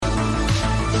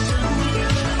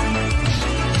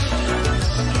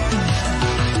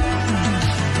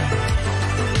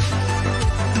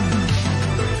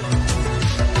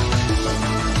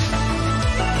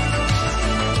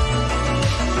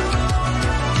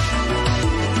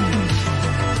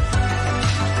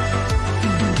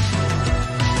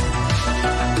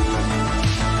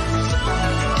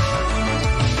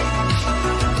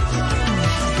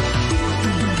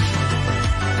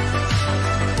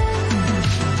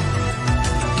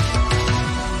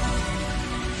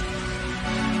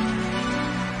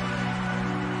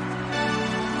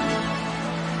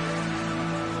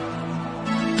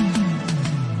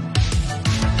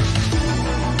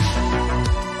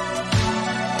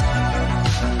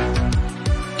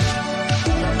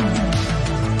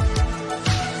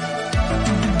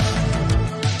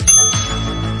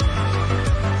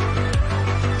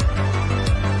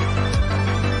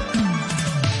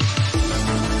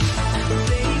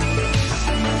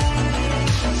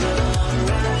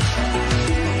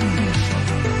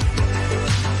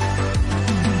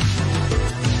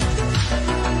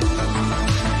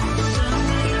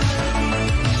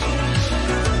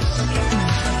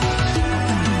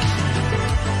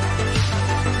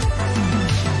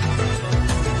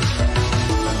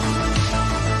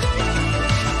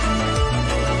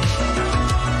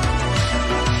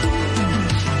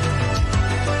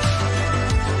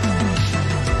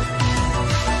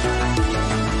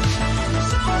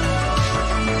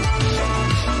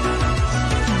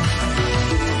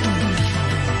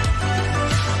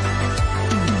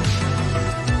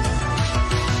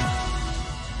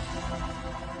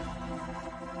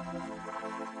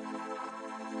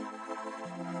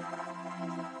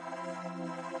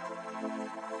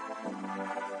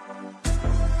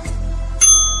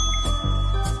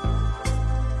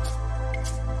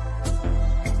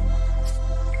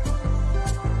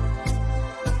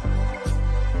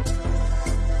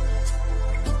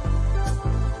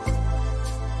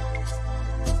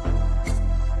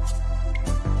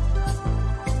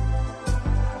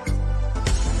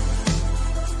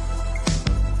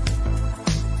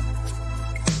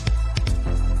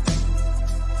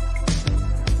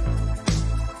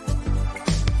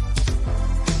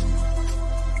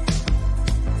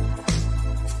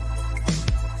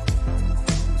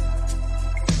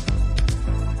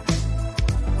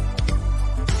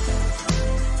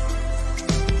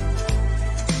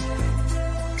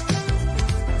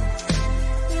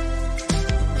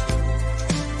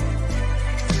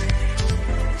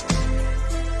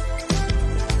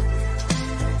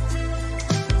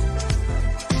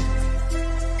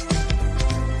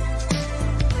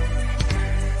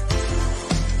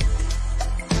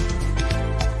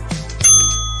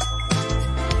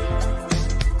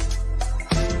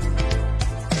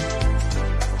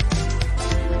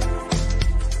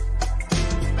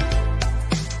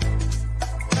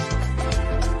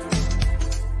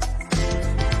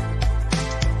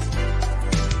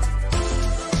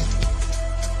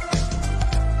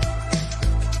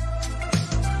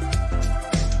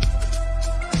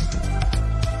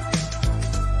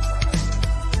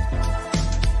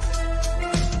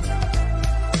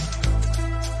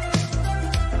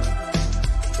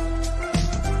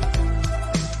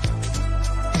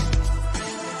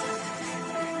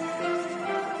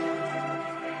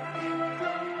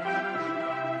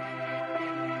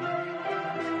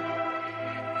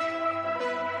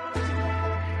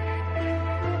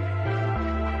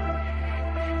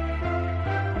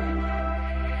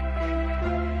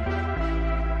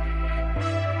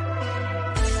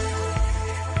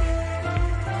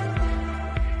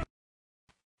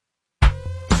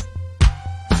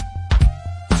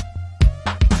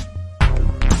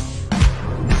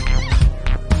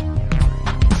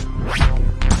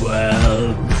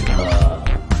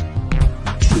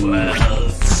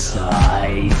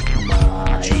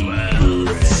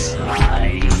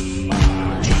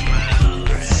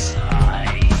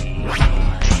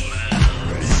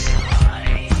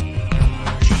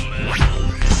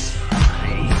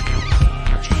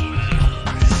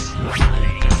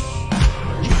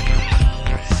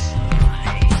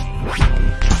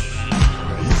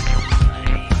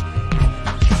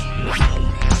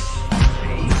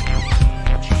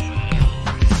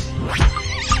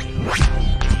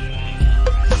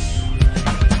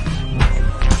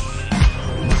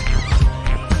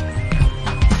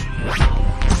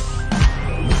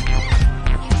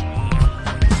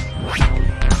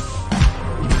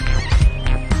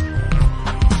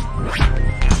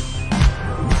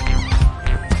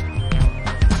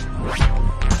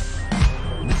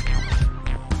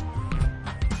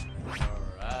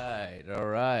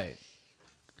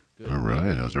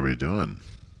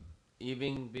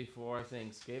even before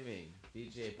Thanksgiving.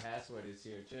 DJ Password is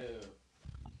here too.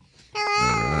 All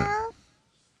right.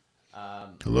 Hello.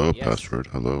 Hello, Yes, password.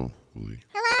 Hello, Uli.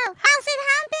 Hello. How's it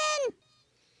humping?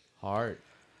 hard.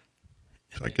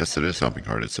 I guess it is humping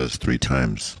hard. It says 3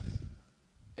 times.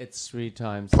 It's 3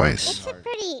 times Twice. humping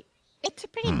hard. It's a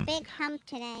pretty big hump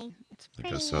today. It's I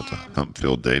pretty, guess that's a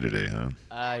hump-filled day today, huh?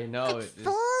 I know it's it is.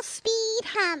 full speed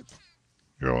hump.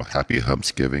 You're all happy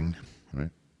Humpsgiving, right?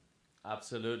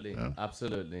 Absolutely, Yeah.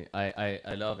 absolutely. I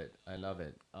love it. I love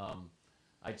it.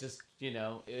 I just,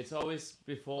 it's always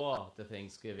before the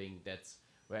Thanksgiving that's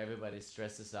where everybody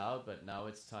stresses out, but now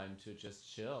it's time to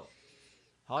just chill.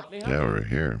 Hardly Yeah, humping. we're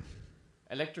here.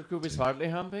 Electric Coupe is hardly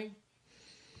humping.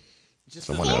 Just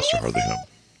Someone else to hardly hump.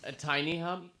 a tiny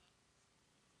hump.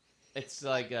 It's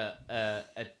like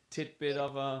a tidbit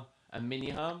of a mini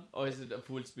hump, or is it a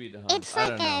full speed hump? It's I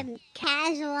like don't know. a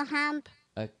casual hump.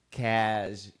 A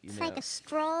cash, It's like a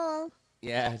stroll.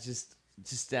 Yeah, just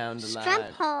down the line,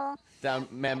 Strump hole. down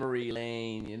memory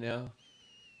lane.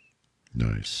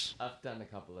 Nice. I've done a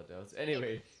couple of those.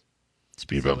 Anyway,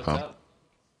 Speed so bump what's hump. up?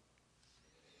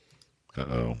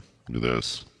 Uh-oh. Look at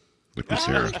this. Look who's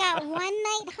Oh, here. we got one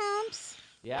night humps.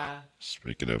 Yeah,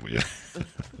 Speaking of, yeah.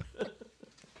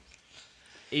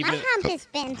 My even hump has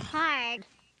been hard.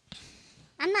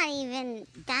 I'm not even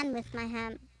done with my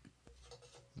hump.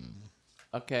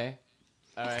 okay.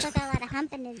 All right. Still got a lot of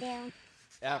humping to do.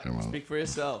 Yeah, Come on. speak for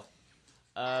yourself.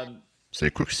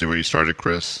 See where you started,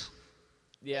 Chris?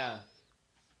 Yeah.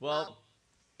 Well,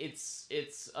 it's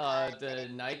the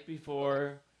night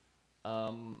before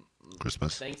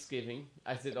Christmas? Thanksgiving.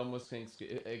 I said almost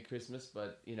Christmas,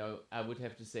 but I would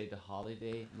have to say the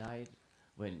holiday night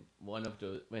when when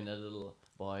a little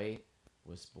boy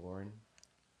was born,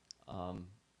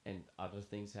 and other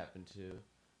things happened too.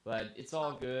 But it's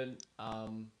all good.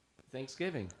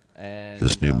 Thanksgiving and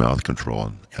This new mouth control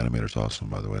on Animator's awesome,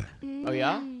 by the way. oh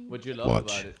yeah, what'd you love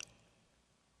Watch. about it?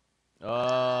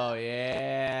 Oh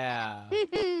yeah.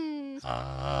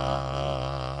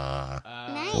 Ah.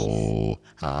 Nice. Oh.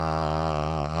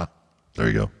 Ah. There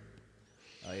you go.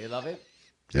 Oh, you love it?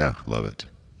 Yeah, love it.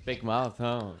 Big mouth,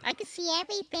 huh? I can see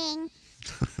everything.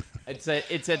 It's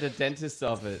at the dentist's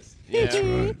office. That's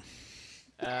right.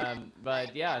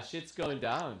 But yeah, shit's going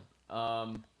down.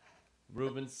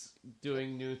 Ruben's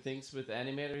doing new things with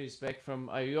Animator. He's back from.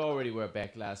 You already were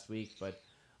back last week, but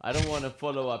I don't want to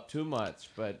follow up too much.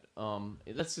 But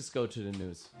let's just go to the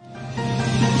news.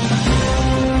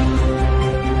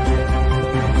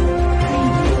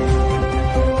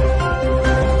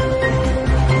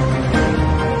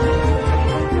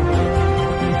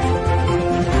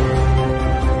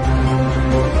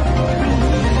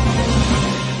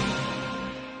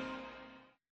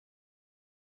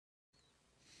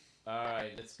 All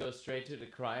right, let's go straight to the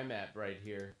crime app right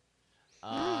here.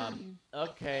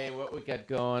 Okay, what we got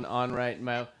going on right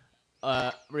now?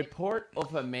 Report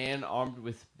of a man armed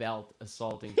with belt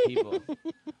assaulting people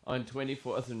on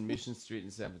 24th and Mission Street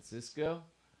in San Francisco.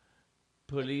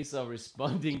 Police are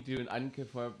responding to an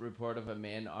unconfirmed report of a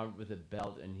man armed with a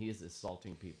belt, and he is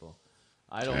assaulting people.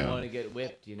 I don't Damn. want to get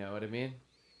whipped, you know what I mean?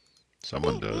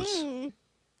 Someone does.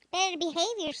 Better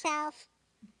behave yourself.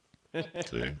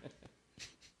 See?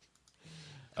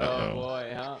 Oh Uh-oh.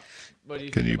 boy, huh? What do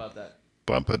you Can think you- about that?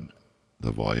 Bump it,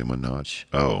 the volume a notch.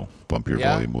 Oh, bump your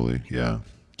Yeah? volume, Wooly. Yeah.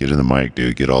 Get in the mic,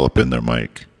 dude. Get all up in their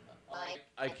mic.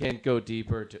 I can't go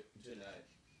deeper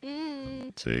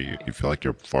tonight. See, you feel like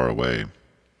you're far away.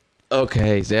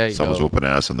 Okay, there you Someone's go. whooping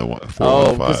ass in the Oh,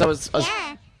 415. because I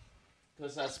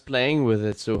Yeah. was playing with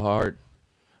it so hard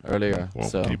earlier. Well,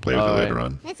 so can you play with it all later right.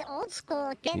 on? That's old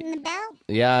school. Getting the belt.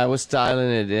 Yeah, I was dialing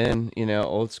it in,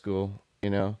 old school,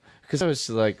 because I was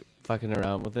like fucking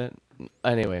around with it.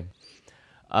 Anyway,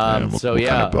 And what kind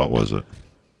of belt was it?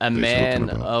 a They man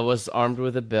spoke about. was armed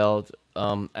with a belt.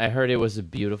 I heard it was a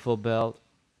beautiful belt.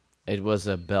 It was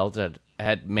a belt that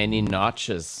had many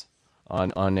notches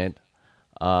on it.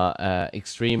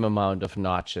 Extreme amount of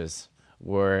notches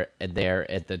were there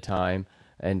at the time,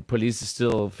 and police is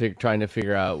still trying to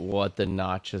figure out what the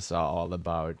notches are all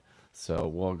about. So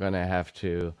we're gonna have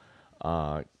to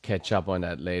catch up on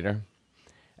that later.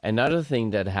 Another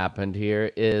thing that happened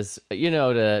here is,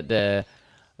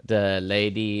 the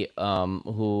lady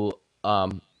who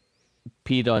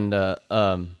peed on the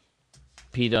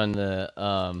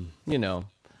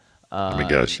Let me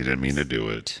guess, she didn't mean to do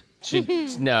it. she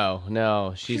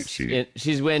no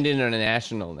she's went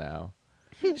international now.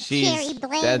 Cherry She's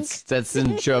Blank. that's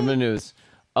in German news.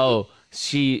 Oh,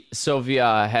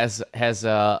 Sylvia has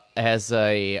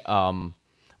a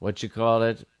what you call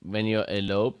it when you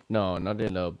elope. No, not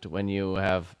eloped. When you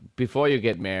have before you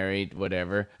get married,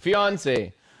 whatever,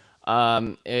 fiance.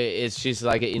 It's she's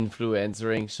like an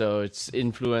influencering, so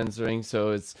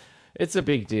it's a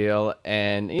big deal,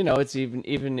 and it's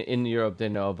even in Europe they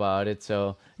know about it,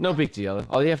 so no big deal.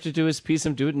 All you have to do is pee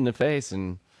some dude in the face,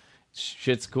 and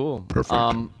shit's cool. Perfect.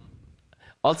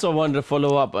 Also wanted to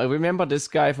follow up. I remember this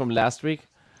guy from last week,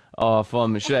 or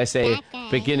from should I say That guy.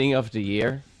 beginning of the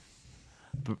year,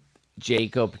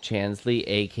 Jacob Chansley,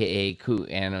 aka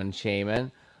QAnon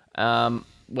Shaman.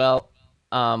 Well,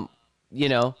 you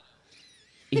know,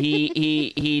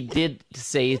 he did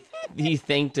say he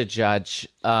thanked the judge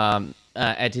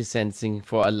at his sentencing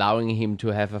for allowing him to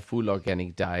have a full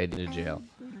organic diet in the jail.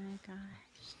 Oh my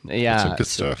gosh. Yeah, Some good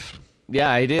stuff.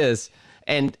 yeah, it is.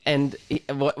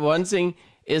 One thing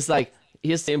is like,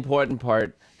 here's the important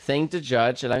part. Thank the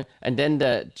judge, and then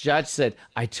the judge said,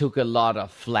 "I took a lot of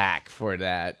flack for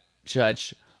that."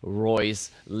 Judge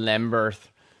Royce Lamberth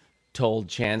told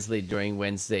Chansley during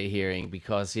Wednesday hearing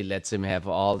because he lets him have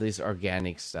all this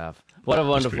organic stuff. What a That's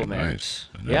wonderful pretty man! nice.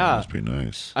 I know, Yeah. that's pretty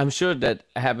nice. I'm sure that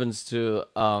happens to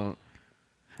some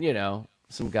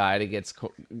guy that gets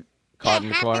caught in the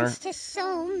That corner. happens to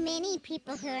so many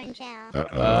people who are in jail.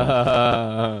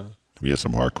 We have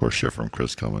some hardcore shit from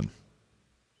Chris coming.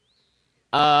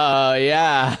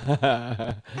 Yeah.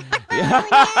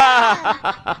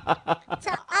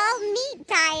 So all meat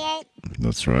diet,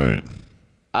 That's right.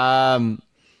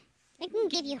 it can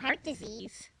give you heart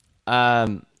disease.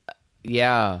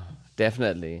 Yeah,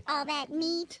 definitely. All that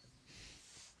meat.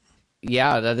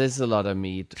 Yeah, that is a lot of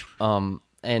meat.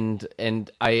 And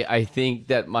I think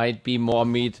that might be more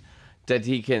meat that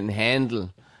he can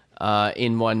handle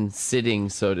in one sitting,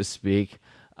 so to speak.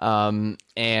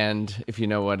 And if you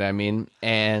know what I mean.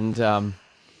 And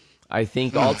I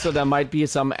think also there might be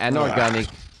some anorganic.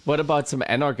 What about some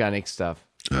anorganic stuff?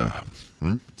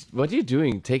 What are you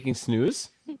doing? Taking snooze?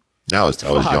 No, I was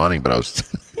yawning, but I was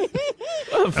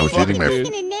I was eating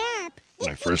Taking a nap.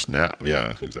 my first nap.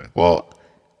 Yeah, exactly. Well,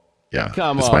 yeah,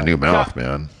 Come it's my on. new mouth,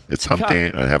 man. It's hump day,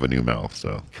 and I have a new mouth,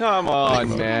 so Come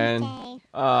on, man. Okay.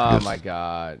 Oh Yes. my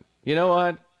God. You know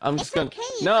what? I'm It's just gonna. okay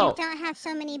if No. you don't have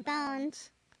so many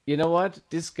bones. You know what?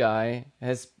 This guy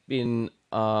has been.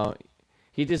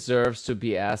 He deserves to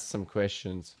be asked some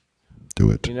questions. do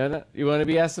it. You know that? You want to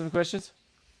be asked some questions?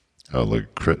 Oh,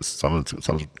 look, Chris. Someone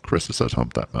Chris says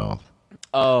hump that mouth.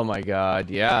 Oh my God!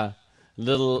 Yeah,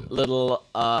 little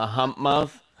hump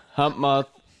mouth,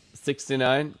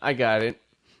 69. I got it.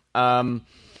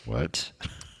 What?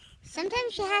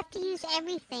 Sometimes you have to use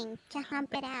everything to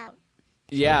hump it out.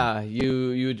 Yeah,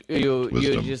 you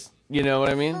Wisdom. just you know what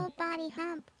I mean? Full body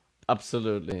hump.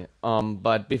 Absolutely.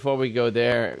 But before we go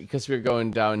there, because we're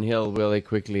going downhill really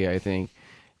quickly, I think,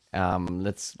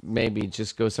 let's maybe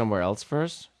just go somewhere else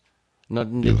first. Not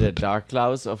into the dark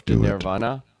clouds of the Do it.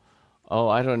 Nirvana. Oh,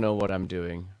 I don't know what I'm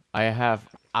doing. I have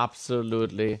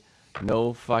absolutely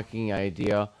no fucking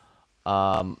idea.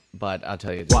 But I'll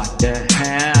tell you this. What the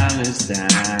hell is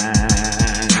that?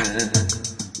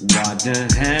 What the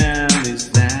hell is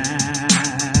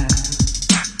that?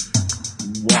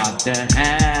 What the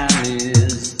hell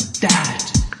is that?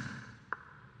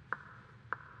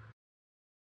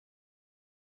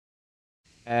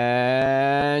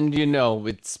 And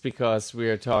it's because we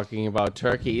are talking about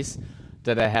turkeys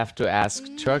that I have to ask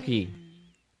turkey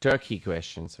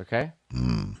questions, okay?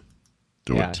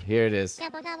 Do Yeah, it. here it is.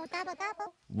 Double, double, double,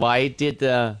 double. Why did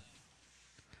the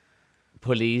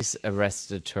police arrest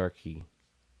the turkey?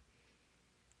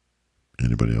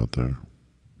 Anybody out there?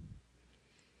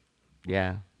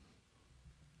 Yeah.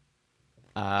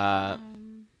 Yeah,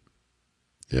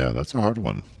 that's a hard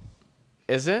one.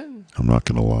 Is it? I'm not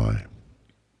gonna lie.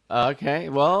 Okay.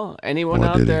 Well, anyone Why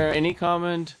out did he? there? Any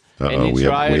comment? Uh-oh, Any we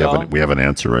try have at all? we have an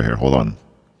answer right here. Hold on.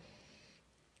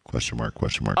 Question mark?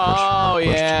 Question mark? Question Oh mark?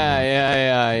 Question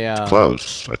yeah. mark.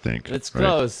 Close, I think. It's right?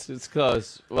 close. It's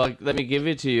close. Well, let me give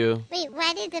it to you. Wait,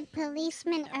 why did the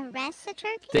policeman arrest the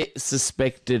turkey? They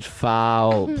suspected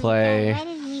foul play. Why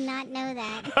did we not know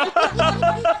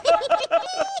that?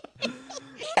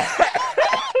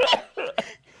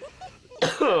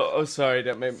 Oh, sorry.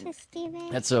 That made So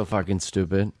stupid. That's so fucking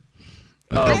stupid.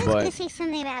 I Oh was boy. gonna say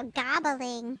something about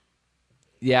gobbling.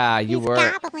 Yeah, you He's were.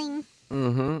 gobbling.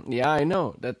 Yeah, I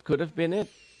know. That could have been it.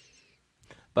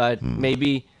 But Hmm.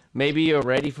 maybe you're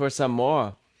ready for some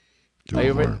more. Do Are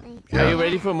you more. ready? Yeah. Are you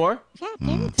ready for more? Yeah, give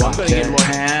it I'm What gonna the get more.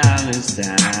 hell is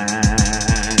that?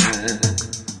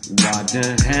 What the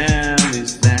hell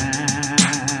is that?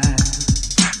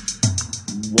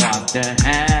 What the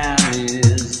hell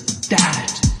is that?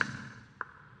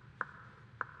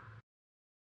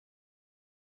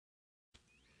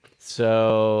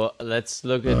 So let's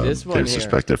look at this one Dave here.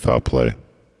 suspected foul play.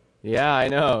 Yeah, I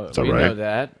know. that We know right?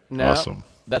 that. No, Awesome.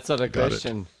 that's not a Got it.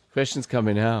 question. Question's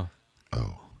coming now.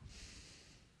 Oh.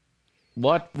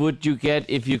 What would you get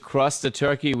if you crossed a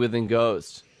turkey with a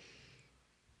ghost?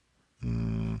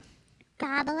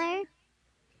 Gobbler.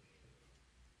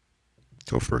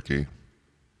 Tofurkey.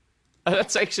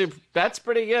 That's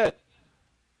pretty good.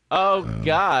 Oh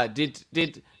God,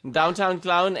 did Downtown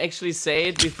Clown actually say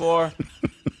it before?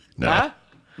 No. Huh?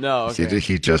 No. Okay.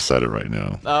 He just said it right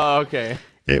now. Oh, okay.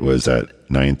 It was at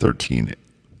 9:13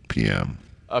 p.m.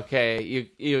 Okay,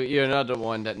 you're not the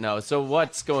one that knows. So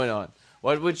what's going on?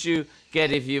 What would you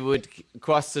get if you would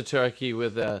cross the turkey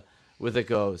with a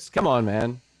ghost? Come on,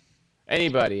 man.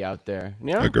 Anybody out there?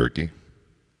 You know? A gurkey.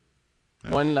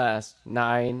 One last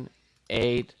 9,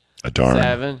 8, A darn.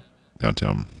 7.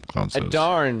 Downtown Clown A says.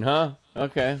 darn, huh?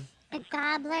 Okay. A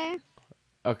gobbler.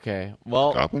 Okay.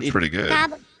 Well, Gobbler's pretty good.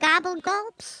 Gobble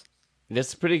gulps.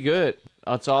 that's pretty good.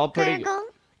 It's all pretty good. Gurgle.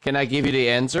 Can I give you the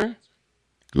answer?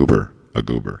 Goober. A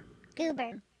goober.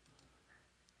 Goober.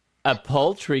 A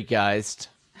poultrygeist.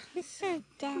 So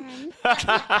dumb.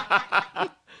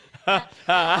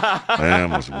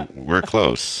 We're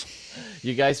close.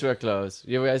 You guys were close.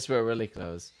 You guys were really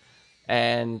close.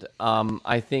 And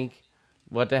I think,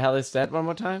 what the hell is that? One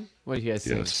more time. What do you guys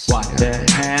think? Yes. What the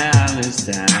hell is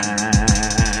that?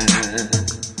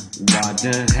 What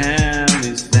the hell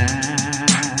is that?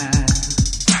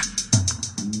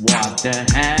 What the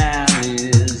hell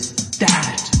is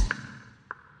that?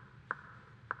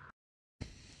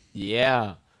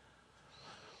 Yeah.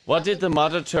 What did the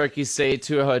mother turkey say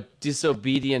to her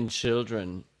disobedient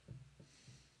children?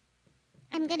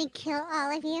 I'm gonna kill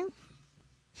all of you.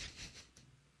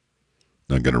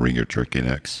 Not gonna ring your turkey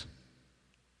necks.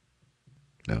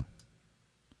 No.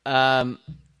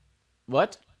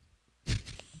 What?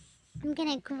 I'm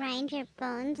gonna grind your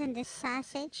bones into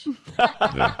sausage.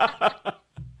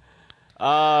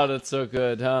 Oh, that's so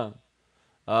good, huh?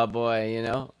 Oh boy, you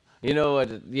know what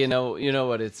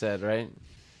it said, right?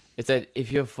 It said,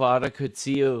 if your father could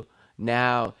see you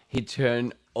now, he'd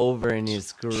turn over in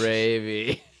his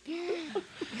gravy.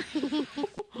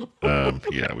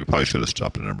 Yeah, we probably should have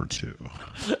stopped at number 2.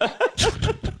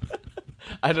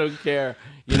 I don't care.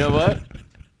 You know what?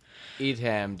 Eat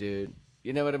ham, dude.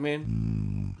 You know what I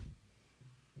mean?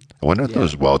 I wonder if Yeah.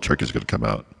 those wild turkeys are gonna come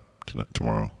out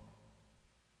tomorrow.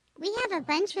 We have a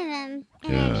bunch of them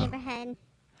in Yeah. our neighborhood.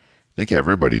 I think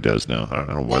everybody does now. I don't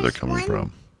know where they're There's coming one-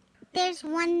 from. There's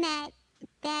one that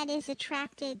is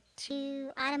attracted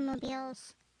to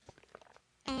automobiles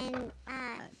and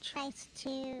tries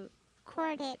to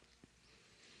court it.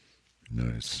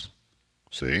 Nice.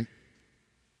 See?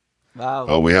 Wow.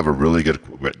 Oh, we have a really good.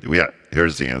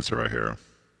 Here's the answer right here.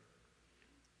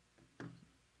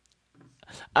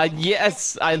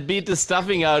 Yes, I'll beat the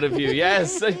stuffing out of you.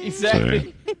 Yes,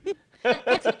 exactly. See?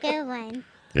 That's a good one.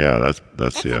 Yeah, that's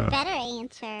That's a yeah. better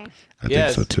answer. I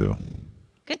Yes. think so too.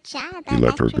 Good job. The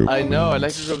electric group. I know.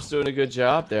 Electric Group's doing a good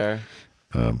job there.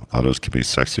 Autos can be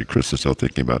sexy. Chris is still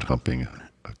thinking about humping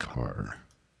a car.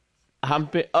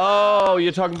 Humping. Oh,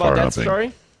 you're talking about Car that humping.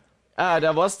 story?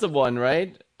 That was the one,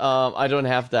 right? I don't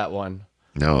have that one.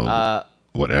 No,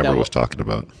 whatever no. was talking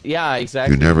about. Yeah, You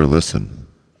exactly. never listen.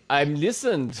 I'm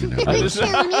listened. never I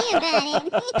listen. listened. Tell me about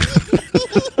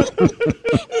it.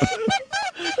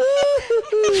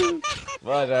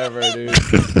 Whatever, dude.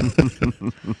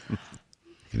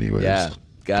 Anyways. Yeah,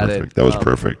 got it. perfect. That was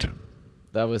perfect.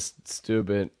 That was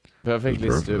stupid. Perfectly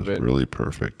Perfect. It was stupid. really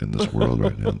perfect in this world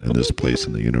right now, in this place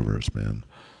in the universe, man.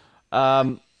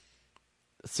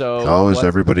 So How is what-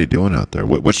 everybody doing out there?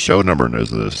 What show number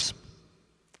is this?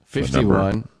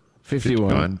 51. 51.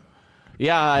 59?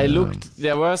 Yeah, I looked.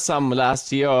 There were some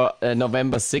last year.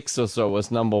 November 6th or so was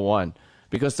number 1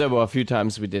 because there were a few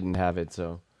times we didn't have it.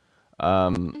 So,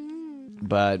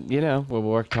 but we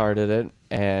worked hard at it,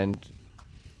 and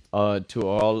to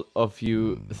all of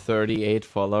you 38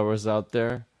 followers out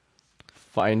there,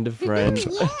 find a friend.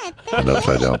 Yeah, And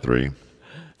upside down 3.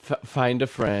 Find a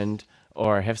friend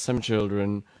or have some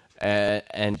children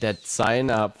and that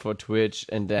sign up for Twitch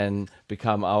and then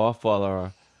become our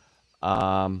follower.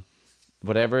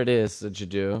 Whatever it is that you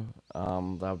do,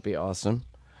 that would be awesome.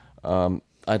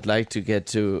 I'd like to get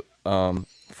to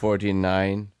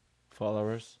 49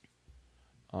 followers.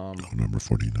 Number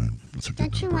 49. That's a good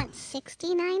don't you number. want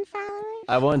 69 followers?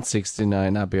 I want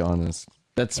 69, I'll be honest.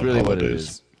 That's On really what it holidays.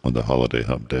 is. On the holiday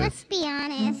hump day. Let's be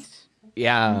honest.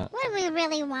 Yeah, What do we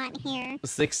really want here?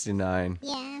 69.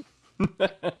 Yeah,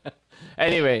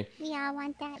 Anyway, we all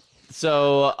want that.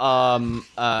 so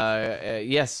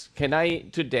yes, can I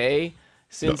today,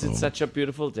 since Uh-oh. it's such a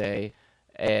beautiful day,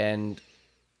 and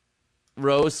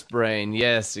Rose Brain.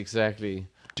 Yes, exactly.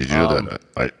 Did you know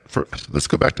that? Let's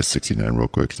go back to 69 real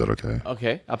quick. Is that okay?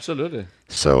 Okay, absolutely.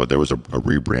 So there was a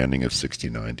rebranding of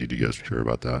 69. Did you guys hear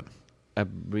about that? A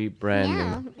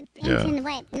rebranding. No. Yeah. It's in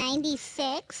what,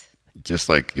 96? Just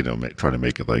like, trying to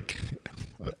make it like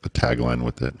a tagline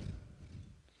with it.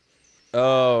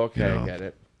 Oh, okay, You know. I get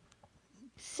it.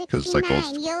 'Cause it's like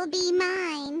 69, those- you'll be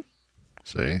mine.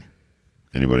 Say,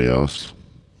 anybody else?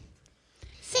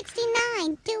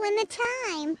 69, doing the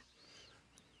time.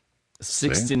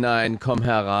 69, komm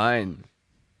herein.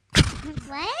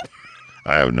 What?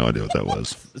 I have no idea what that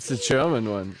was. It's a German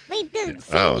one. Wait, dude,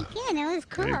 say Oh. it again. It was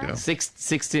cool. There you go.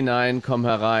 69, komm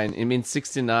herein. It means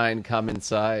 69, come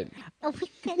inside. Oh, we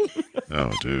couldn't.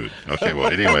 Oh, dude. Okay,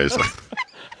 well, anyways,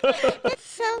 That's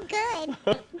so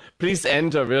good. Please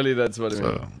enter. Really, that's what it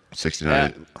means. so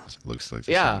 69 looks like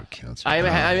the sign Yeah, of cancer. I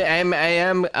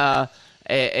am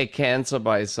a cancer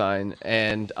by sign,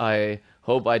 and I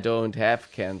hope I don't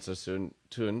have cancer soon.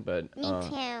 But Me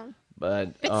too.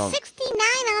 but But 69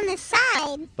 on the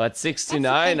side. but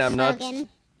 69, That's a good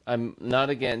I'm slogan. not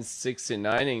against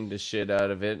 69ing the shit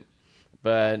out of it,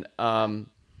 but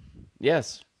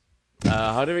yes.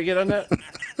 How did we get on that?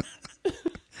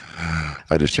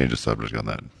 I just changed the subject on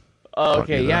that. Oh,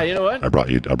 okay, yeah, you know what? I brought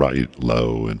you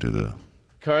low into the.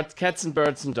 Cats and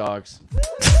birds and dogs.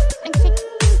 And six-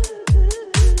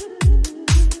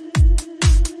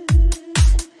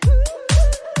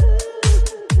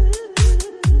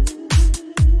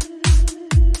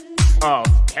 Of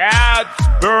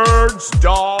cats, birds,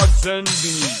 dogs, and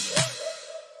bees.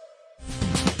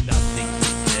 Nothing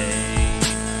to say,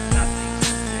 nothing to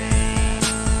say.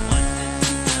 One and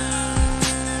enough,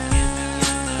 give me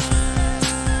enough.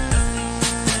 Nothing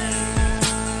to say,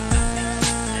 nothing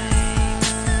to say.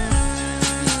 1 to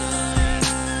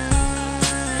 9,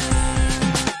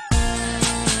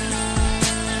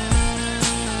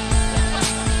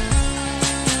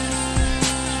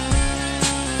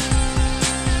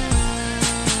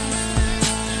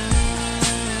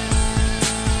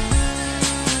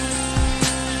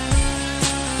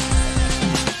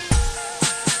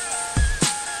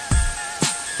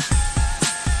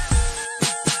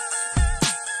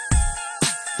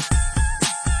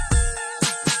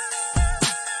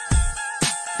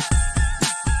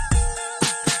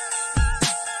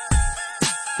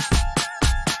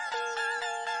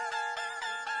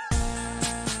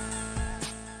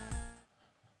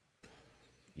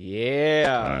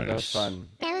 Yeah, that was Nice. fun.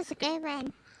 That was a good one.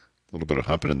 A little bit of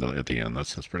humping at the end.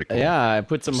 That's pretty cool. Yeah, I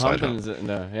put some Side humpins in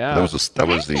there. Yeah. That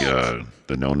was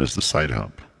the known as the side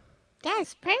hump.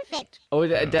 That's perfect. Oh,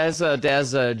 there's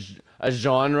a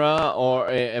genre or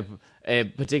a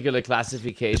particular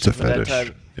classification It's a for that fetish.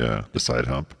 type. Yeah, the side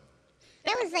hump.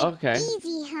 That was like Okay.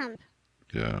 easy hump.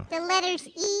 Yeah. The letters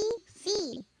E,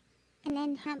 C, and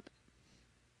then hump.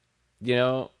 You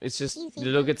know, it's just Easy. you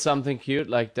look at something cute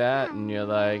like that, and you're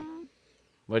like,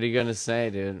 "What are you gonna say,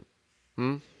 dude?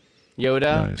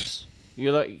 Yoda? Nice.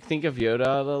 You like think of Yoda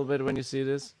a little bit when you see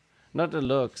this? Not the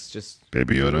looks, just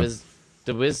Baby Yoda.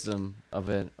 the wisdom of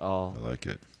it all. I like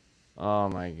it. Oh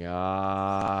my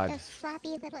god. Those floppy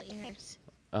little ears.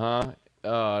 Uh-huh.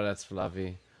 Oh, that's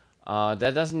fluffy.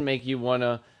 That doesn't make you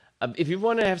wanna. If you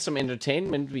wanna have some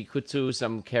entertainment, we could do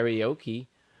some karaoke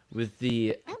with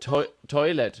the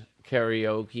toilet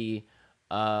karaoke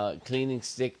cleaning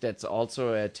stick. That's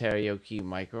also a karaoke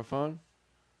microphone.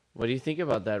 What do you think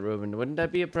about that, Ruben? Wouldn't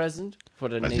that be a present for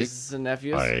the think- nieces and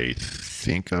nephews? I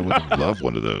think I would love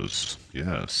one of those.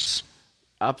 Yes.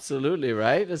 Absolutely,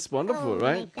 right? It's wonderful, Oh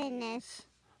right? my goodness.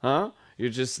 Huh? You're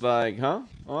just like, huh?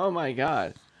 Oh my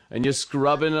god. And you're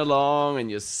scrubbing along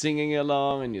and you're singing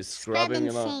along and you're scrubbing and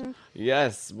along. sing.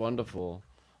 Yes, wonderful.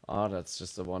 Oh, that's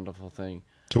just a wonderful thing.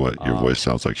 So what? Your voice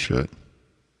sounds like shit.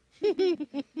 Is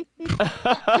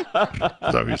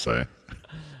that what you say?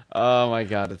 Oh my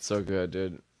god, it's so good,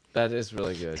 dude. That is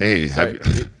really good. Hey, Sorry.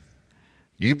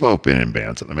 you've both been in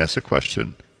bands. Let me ask you a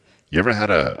question. You ever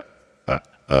had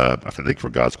I think for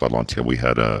God Squad a long time we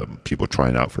had people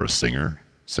trying out for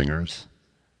singers,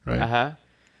 right? Uh-huh.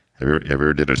 Have you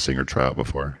ever did a singer tryout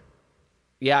before?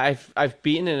 Yeah, I've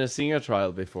been in a singer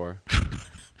trial before.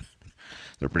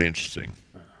 They're pretty interesting.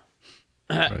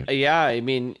 Right? Yeah, I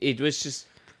mean, it was just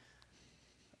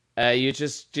you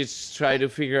just try to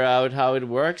figure out how it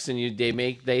works, and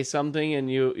they something,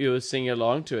 and you sing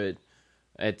along to it.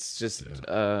 It's just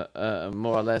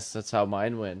more or less that's how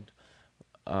mine went.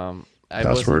 I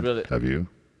wasn't Password? really. Have you?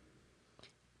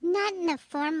 Not in a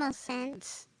formal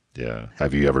sense. Yeah.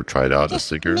 Have you ever tried out a Just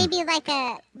singer? maybe like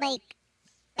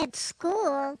at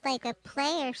school, like a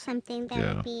play or something that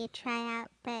Yeah. would be a tryout,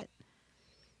 but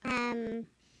It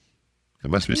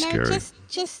must be you know, scary.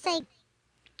 just like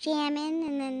jamming,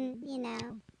 and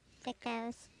then if it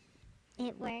goes,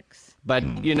 it works. But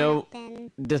you know,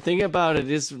 Then the thing about it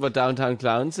is, what Downtown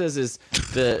Clown says is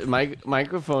the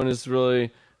microphone is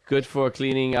really good for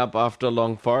cleaning up after a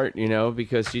long fart. You know,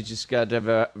 because you just got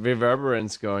the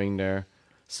reverberance going there.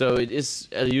 So it is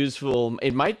a useful.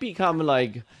 It might become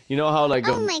like, you know how like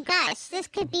oh my gosh, this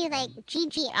could be like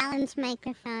Gigi Allen's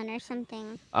microphone or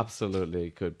something. absolutely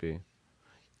it could be.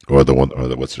 Or the one, or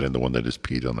what's the name? The one that just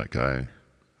peed on that guy,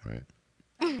 right?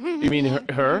 You mean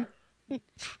her?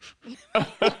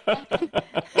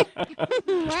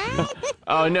 What?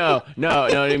 Oh no.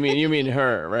 You mean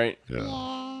her, right?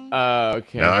 Yeah. Yeah.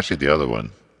 Okay. No, actually, the other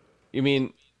one. You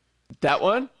mean that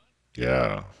one?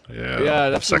 Yeah. Yeah,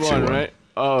 that's the sexy one, right?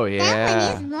 Oh That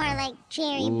yeah. one is more like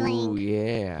Jerry Ooh Blank.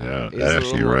 yeah. Yeah, It's that a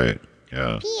actually, little more- you're right.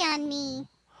 Yeah. Pee on me.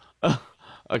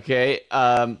 Okay.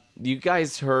 You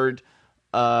guys heard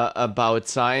about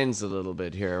science a little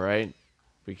bit here, right?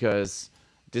 Because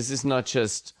this is not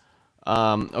just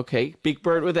okay, Big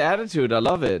Bird with attitude. I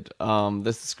love it.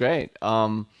 This is great.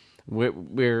 We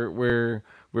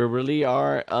really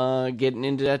are getting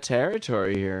into that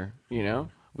territory here. You know,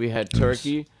 we had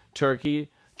turkey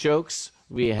jokes.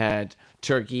 We had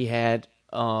turkey head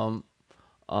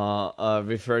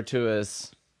referred to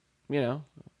as, you know,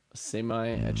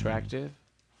 semi-attractive,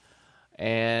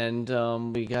 and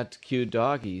we got cute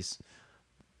doggies.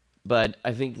 But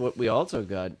I think what we also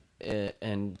got,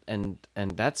 and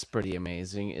that's pretty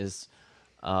amazing, is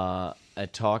a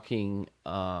talking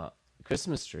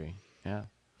Christmas tree. Yeah,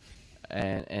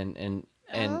 and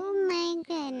Oh my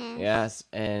goodness. yes,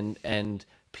 and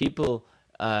people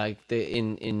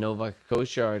in Nova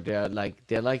Scotia, they're like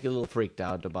a little freaked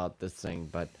out about this thing.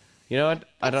 But you know what?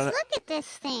 I don't. Let's look at this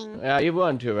thing. Yeah, you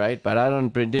want to, right? But I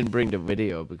didn't bring the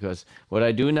video, because what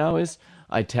I do now is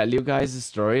I tell you guys a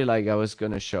story like I was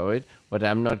gonna show it, but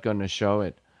I'm not gonna show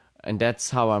it, and that's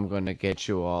how I'm gonna get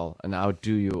you all and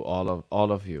outdo you all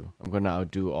of you. I'm gonna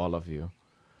outdo all of you.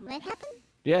 What happened?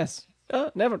 Yes.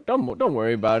 Never. Don't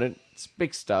worry about it. It's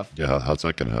big stuff. Yeah. How's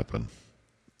that gonna happen?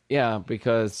 Yeah,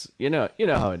 because you know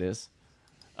how it is.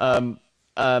 But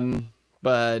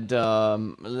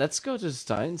let's go to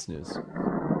science news.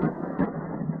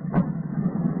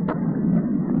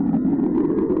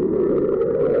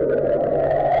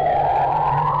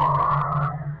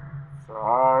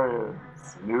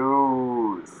 Science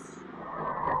news.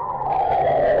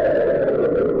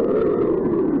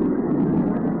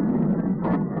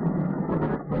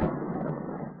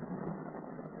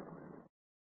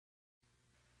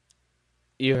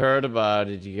 You heard about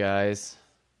it, you guys.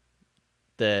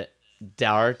 The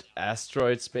DART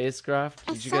asteroid spacecraft.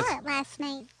 I Did you saw guys? it last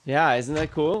night. Yeah, isn't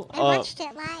that cool? I watched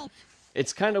it live.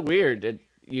 It's kind of weird that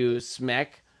you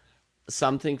smack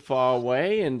something far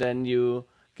away and then you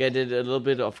get it a little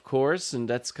bit off course, and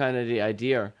that's kind of the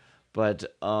idea. But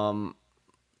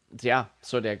yeah,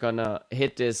 so they're gonna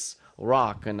hit this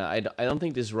rock, and I don't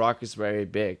think this rock is very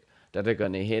big that they're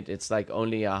gonna hit. It's like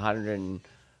only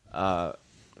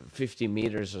 150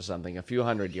 meters or something, a few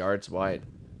hundred yards wide.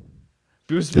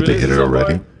 Bruce Did they Willis hit is it on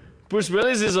already? board. Bruce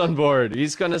Willis is on board.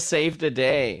 He's gonna save the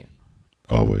day.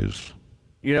 Always.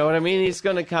 You know what I mean? He's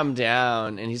gonna come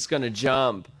down and he's gonna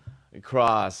jump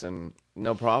across, and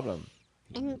no problem.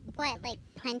 And what, like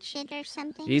punch it or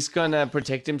something? He's gonna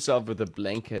protect himself with a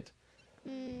blanket.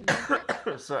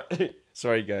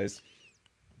 Sorry, guys.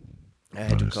 I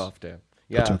had to Nice. cough there.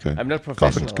 Yeah, That's okay. I'm not Coughing's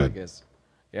professional, I good. guess.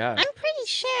 Yeah. I'm pretty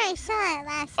sure I saw it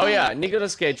last Oh night. yeah,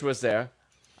 Nicolas Cage was there.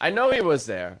 I know he was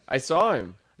there. I saw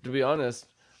him. To be honest,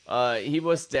 he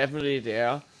was definitely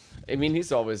there. I mean,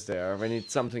 he's always there when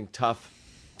it's something tough.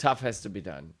 Tough has to be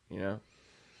done. You know.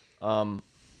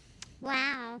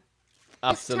 Wow. Was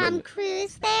Absolutely. Tom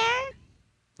Cruise there?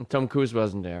 Tom Cruise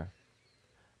wasn't there,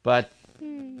 but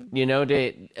you know,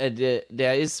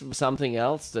 there is something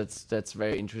else that's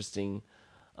very interesting.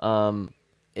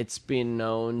 It's been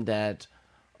known that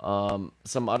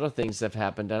some other things have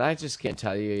happened that I just can't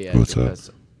tell you yet. What's up?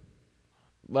 because,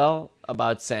 well,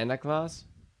 about Santa Claus,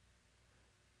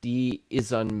 he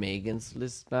is on Megan's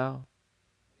list now.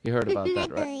 You heard about I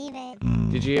that, right? believe it.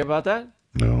 Did you hear about that?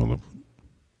 No.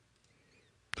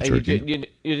 The You, turkey?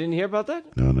 you didn't hear about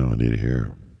that? No, I need to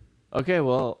hear. Okay,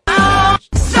 well,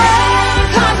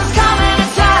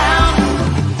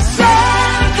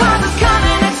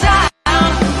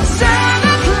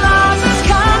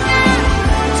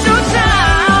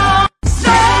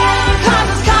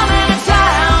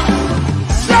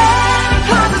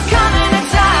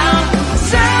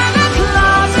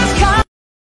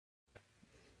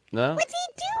 no. What's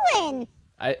he doing?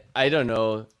 I don't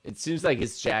know. It seems like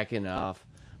he's jacking off,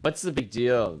 What's the big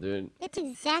deal, dude? It's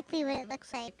exactly what it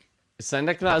looks like.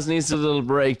 Santa Claus needs a little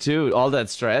break too. All that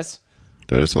stress,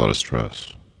 That is a lot of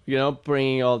stress. you know,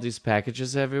 bringing all these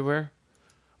packages everywhere.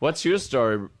 What's your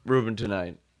story, Ruben,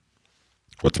 tonight?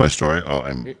 What's my story?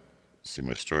 See,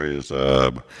 my story is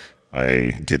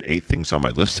I did 8 things on my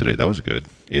list today. That was good.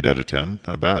 8 out of 10.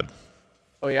 Not bad.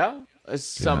 Oh yeah,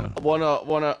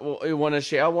 you wanna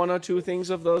share 1 or 2 things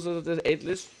of those of the 8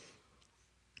 list?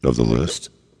 Of the list?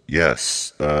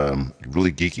 Yes.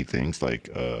 Really geeky things like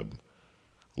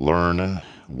learn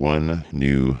 1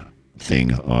 new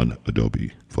thing on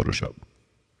Adobe Photoshop.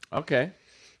 Okay,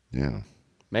 Yeah.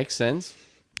 makes sense.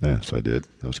 Yeah, so I did.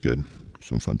 That was good.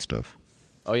 Some fun stuff.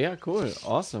 Oh yeah, cool,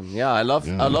 awesome. Yeah, I love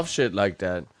shit like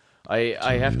that.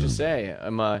 I have to say,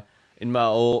 in my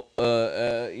old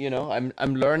you know,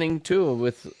 I'm learning too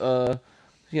with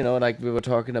you know, like we were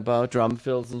talking about drum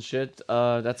fills and shit.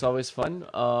 That's always fun.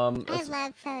 I love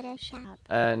Photoshop.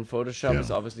 And Photoshop is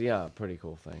Yeah. obviously a pretty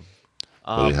cool thing.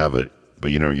 Well, they have it.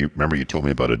 But you know, you remember you told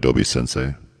me about Adobe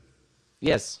Sensei?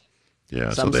 Yes.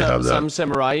 Yeah, so they have that. Some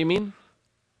Samurai, you mean?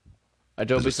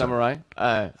 Adobe it Sam- Samurai?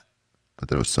 I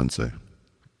thought it was Sensei.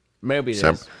 Maybe it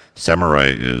Sam- is. Samurai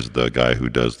is the guy who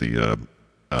does the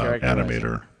Character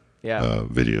animator Yeah.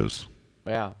 videos.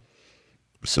 Yeah.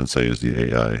 Sensei is the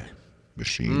AI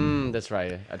machine. That's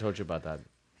right. I told you about that.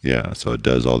 Yeah, so it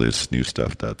does all this new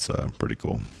stuff. That's pretty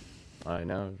cool. I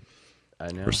know.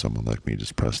 For someone like me,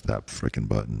 just press that freaking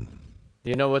button.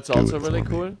 You know what's Do also it really for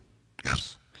me. cool?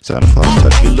 Yes. Santa Claus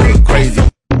touch you. Look crazy.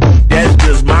 That's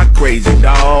just my crazy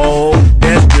dog.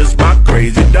 That's just my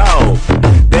crazy dog.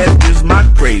 That's just my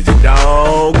crazy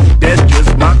dog. That's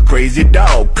just my crazy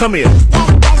dog. Come here.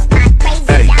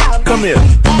 Hey, come here.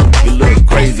 You look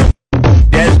crazy.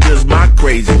 That's just my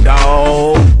crazy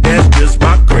dog. That's just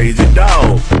my crazy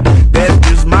dog. That's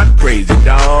just my crazy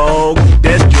dog.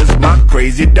 That's just my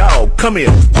crazy dog. Come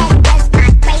here.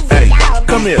 Hey,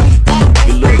 come here.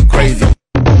 You look crazy.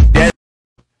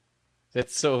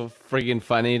 That's so friggin'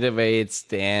 funny the way it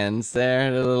stands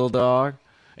there, the little dog.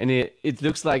 And it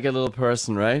looks like a little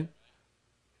person, right?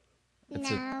 It's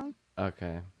No,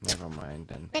 Okay, never mind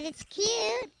then. but it's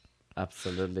cute.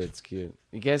 Absolutely, it's cute.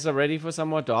 You guys are ready for some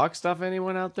more dog stuff?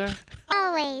 Anyone out there?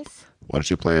 Always. Why don't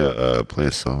you play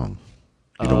a song?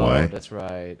 You know why? That's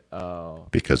right. Oh.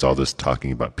 Because all this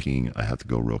talking about peeing, I have to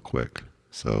go real quick.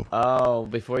 So Oh,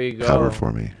 before you go. cover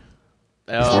for me.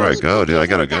 Oh, Before I go, dude, I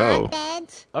gotta Dog go.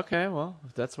 beds. okay, well,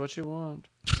 if that's what you want.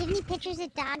 Give me pictures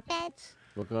of dog beds.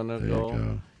 We're gonna There you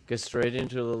go. get straight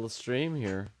into a little stream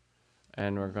here.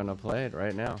 And we're gonna play it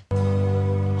right now.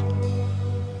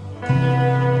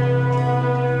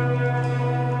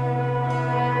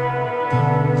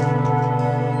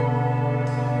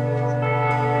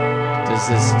 This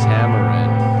is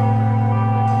Tamarin.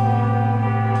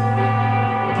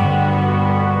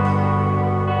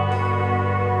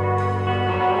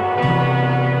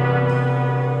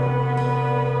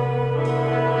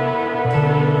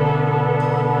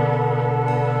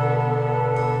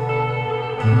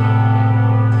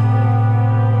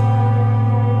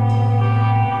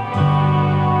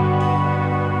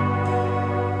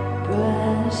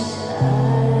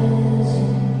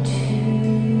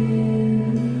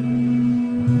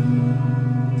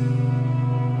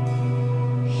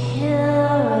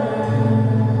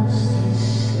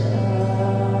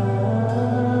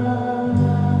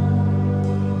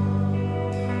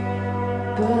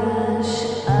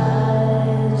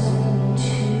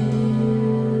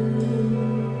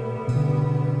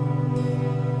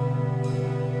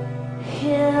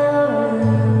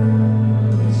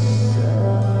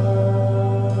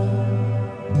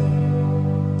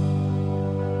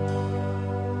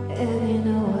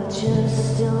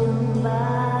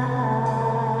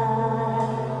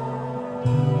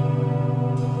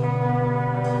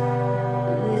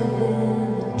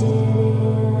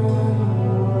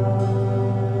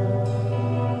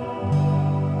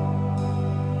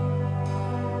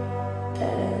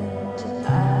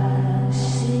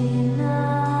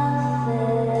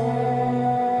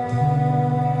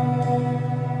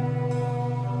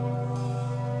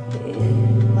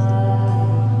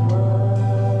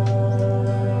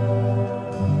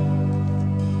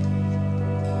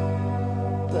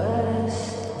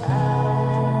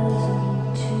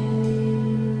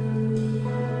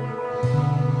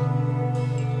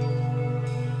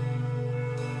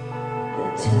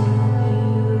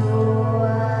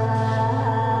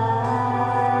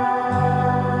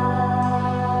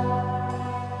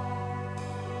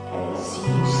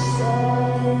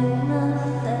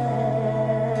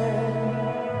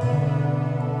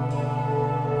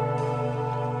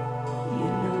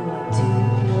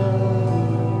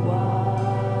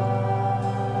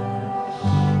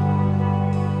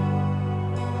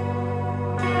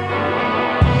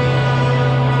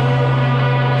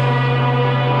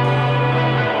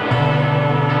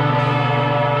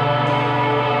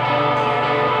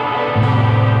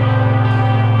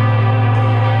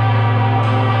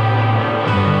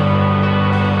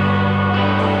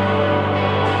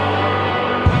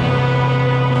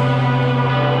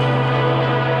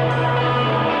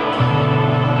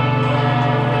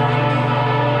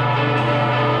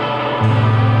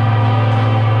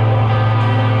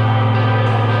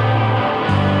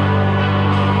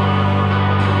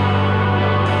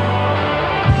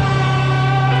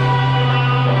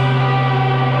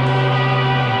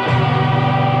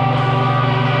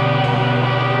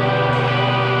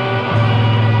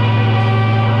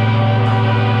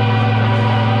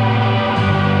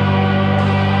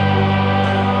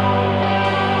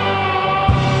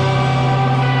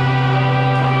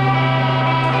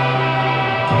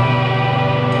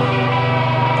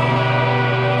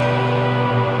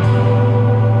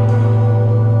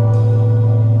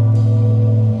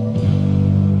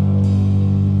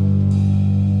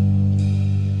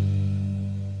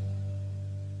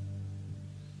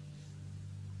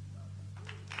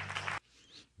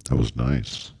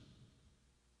 Nice.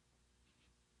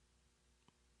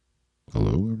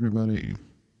 Hello, everybody.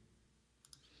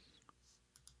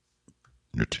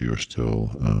 You two are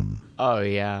still. Oh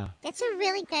yeah. That's a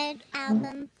really good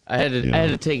album. I had to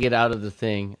Yeah. take it out of the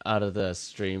thing, out of the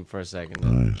stream for a second.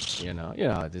 Nice. You know,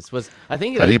 this was. I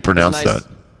think. How do you it was pronounce nice. that?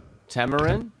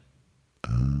 Tamarin.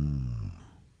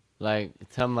 Like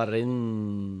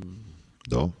tamarindo.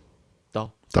 Do?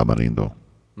 Tamarindo.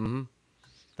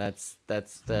 That's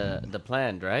the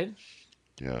plant, right?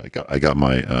 Yeah, I got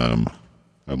my.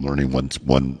 I'm learning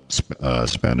one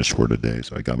Spanish word a day,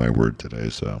 so I got my word today.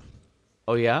 So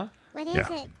Oh yeah. What is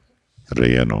Yeah. it?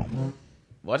 relleno,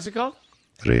 What is it called?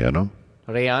 relleno.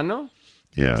 Relleno?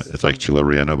 Yeah, it's like chile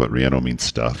relleno, but relleno means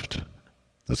stuffed.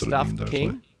 That's what it Stuffed means.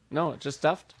 king? No, just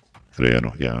stuffed.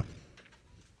 Relleno, yeah.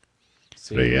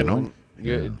 See, Relleno?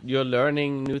 Ruben, you're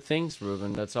learning new things,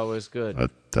 Ruben. That's always good.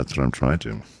 That's what I'm trying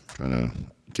to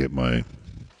get my.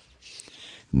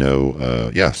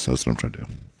 No, yes, that's what I'm trying to do.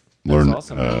 Learn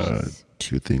awesome. Nice.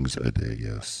 2 things a day.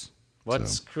 Yes.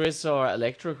 What's So, Chris or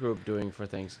Electro Group doing for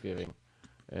Thanksgiving?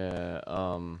 I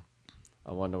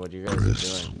wonder what you guys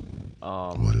Chris. are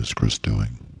doing. what is Chris doing?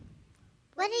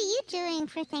 What are you doing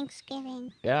for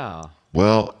Thanksgiving? Yeah.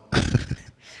 Well,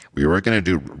 we were going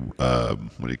to do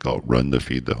what do you call it? Run to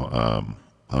feed the Oh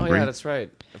hungry. yeah, that's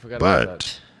right. I forgot about that.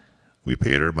 But we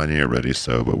paid our money already,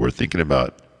 but we're thinking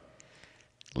about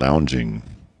lounging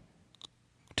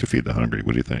to feed the hungry.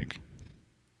 What do you think?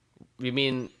 You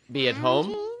mean be at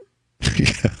home?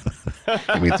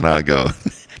 It means not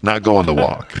go on the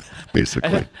walk,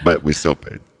 basically. But we still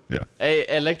paid. Yeah, Hey,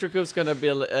 Electric Group's gonna beat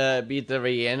the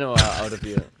relleno out of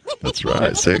you. that's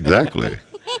right. See, exactly.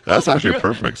 That's actually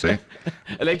perfect. See,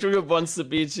 Electric Group wants to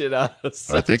beat shit out of us.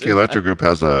 I think the Electric Group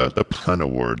has the pun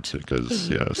awards because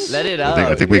yes. Let it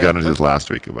I think out, we yeah. got into this last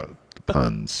week about the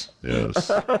puns.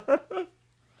 Yes.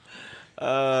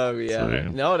 Oh yeah. So, yeah.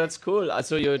 No, that's cool.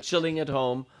 So you're chilling at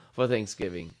home for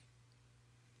Thanksgiving.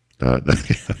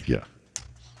 Yeah.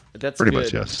 That's Pretty good.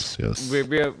 much. Yes. Yes.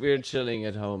 We're chilling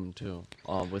at home too,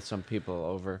 with some people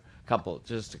over.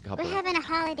 Just a couple. We're having a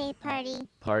holiday party.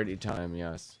 Party time,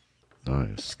 yes. Nice.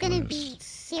 It's gonna nice. be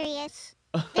serious.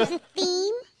 There's a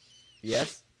theme.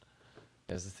 Yes.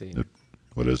 That's the theme.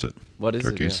 What is it? What is it,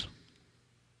 Turkeys.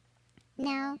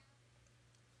 No.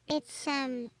 It's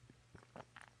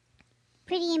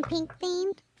Pretty in Pink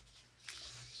themed.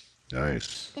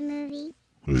 Nice. The movie.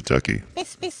 Who's Ducky? The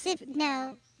specific.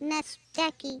 No, not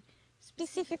Ducky.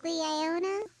 Specifically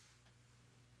Iona's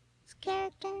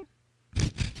character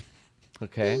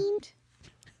Okay. themed.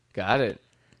 Got it.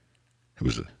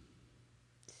 Who's it?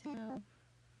 So,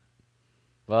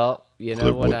 Well, you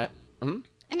know What- what and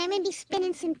I'm gonna be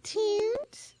spinning some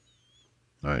tunes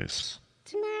Nice.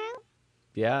 tomorrow.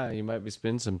 Yeah, you might be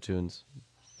spinning some tunes,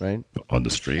 right? On the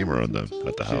stream or on the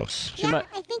at the house? She Yeah, might-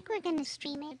 I think we're gonna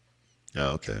stream it. Yeah.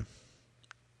 Okay.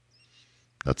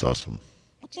 That's awesome.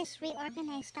 I just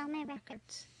reorganized all my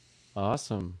records.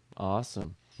 Awesome.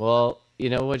 Awesome. Well, you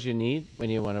know what you need when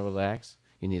you want to relax?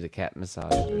 You need a cat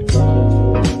massage.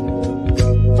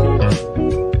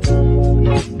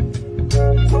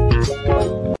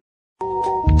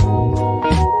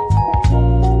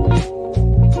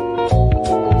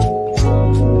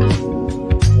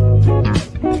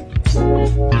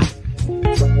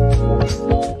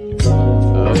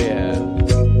 Oh yeah.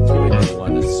 When you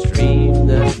wanna stream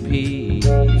the P.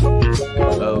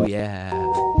 Oh yeah.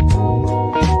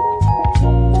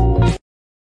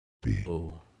 Be-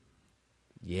 Oh.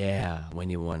 Yeah, when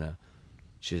you wanna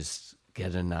just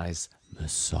get a nice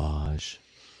massage.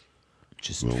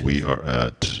 Just Well, feel we it. are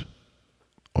at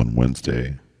on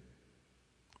Wednesday,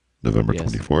 November Yes.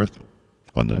 24th,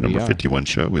 on the There we number are. 51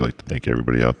 show. We'd like to thank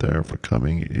everybody out there for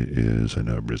coming. It is, I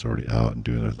know everybody's already out and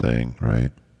doing their thing,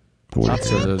 right? But what do you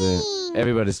think? Absolutely.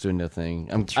 Everybody's doing their thing.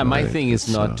 My right. thing is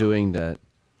It's, not doing that.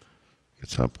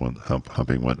 It's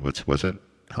humping one. Was it?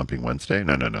 Humping Wednesday?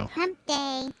 No. Hump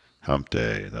day. Hump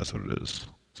Day. That's what it is.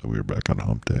 So we were back on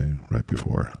Hump Day right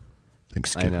before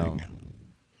Thanksgiving.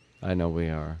 I know we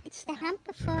are. It's the hump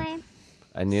before.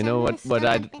 And you know what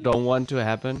I Something. don't want to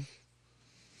happen?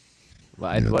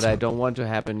 What Yeah, I don't want to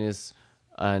happen is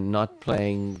not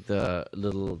playing the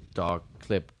little dog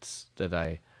clips that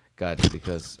I got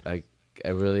because I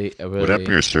really What happened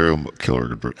to your serial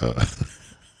killer?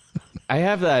 I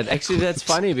have that. Actually, that's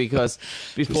funny because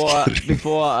before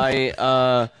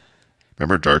I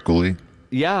Remember Dark Uli?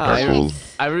 yeah Dark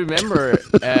I remember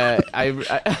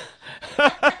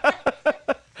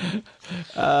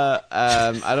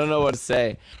I don't know what to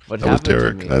say. What That was happened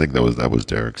Derek. to me? I think that was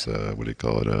Derek's. What do you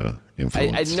call it? I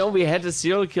Influence. know we had a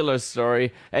serial killer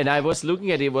story, and I was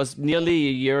looking at it. It was nearly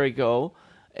a year ago,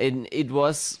 and it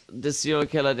was the serial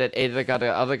killer that ate the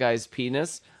other guy's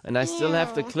penis, and I still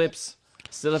have the Ew. clips.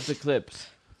 Still have the clips.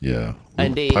 Yeah.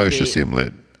 And We they- probably should they- see him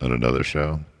lit on another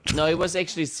show. No, it was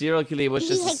actually serial killer. It was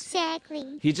Yeah, just exactly.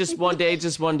 he just one day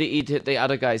just wanted to eat the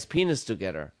other guy's penis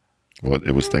together, Well,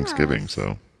 it was Thanksgiving,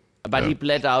 so but he Yeah.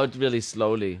 bled out really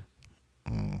slowly.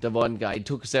 The one guy it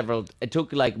took several. It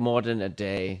took like more than a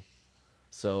day.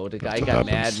 So the guy what got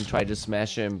mad happens. and tried to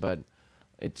smash him, but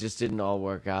it just didn't all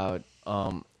work out.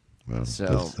 well,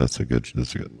 So- that's a good.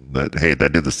 That did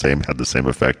had the same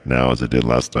effect now as it did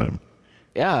last time.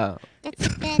 Yeah, That's a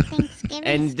good Thanksgiving.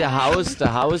 and the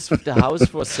story. house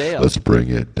for sale. Let's bring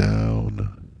it down.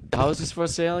 The house is for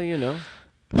sale, you know.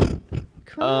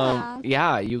 Cool.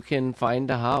 Yeah, you can find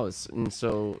the house, and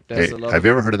so Hey, there's a lot. have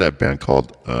you ever heard of that band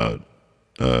called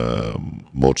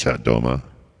Molchat Doma?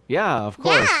 Yeah, of Yeah,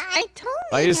 course. I totally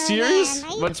Are you know serious? them.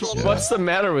 Are you What's kidding? what's the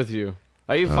matter with you?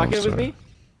 Are you fucking with sorry. me?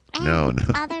 I No, have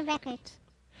no. All their records.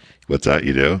 What's that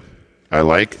you do? I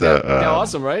like the. They're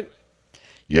awesome, right?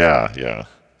 Yeah.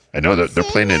 I know that they're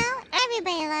See, playing in. now,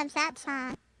 everybody loves that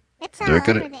song. It's all They're over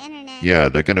gonna. the internet. Yeah,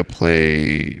 they're gonna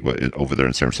play over there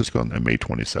in San Francisco on May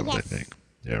 27th, I Yes. think.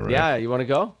 Yeah, right. Yeah, you want to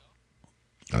go?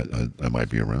 I might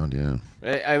be around. Yeah.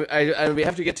 We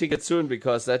have to get tickets soon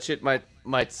because that shit might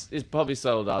it's probably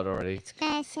sold out already. It's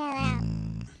gonna sell out.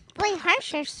 Boy,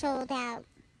 Harsher sold out.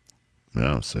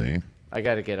 No, see. I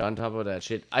gotta get on top of that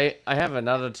shit. I have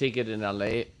another ticket in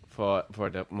LA for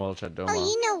the Molchat Doma. Oh,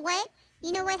 you know what?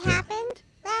 You know what happened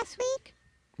last week?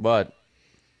 What?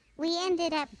 We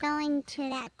ended up going to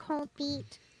that Cold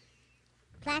Beat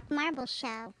Black Marble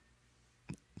show.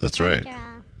 That's right. After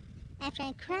all. After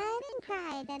I cried and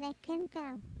cried that I couldn't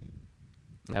go.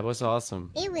 That was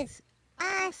awesome. It was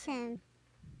awesome.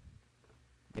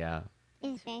 Yeah. It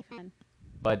was very fun.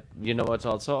 But you know what's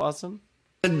also awesome?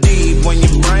 Deep when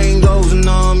your brain goes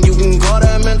numb, you can call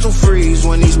that mental freeze.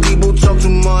 When these people talk too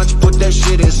much, put that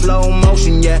shit in slow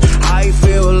motion. Yeah, I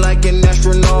feel like an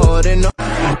astronaut in the.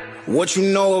 What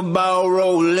you know about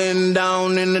rolling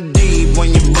down in the deep?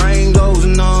 When your brain goes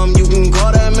numb, you can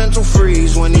call that mental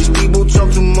freeze. When these people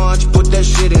talk too much, put that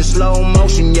shit in slow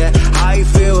motion. Yeah, I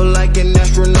feel like an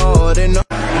astronaut in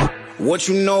the. What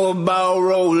you know about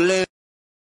rolling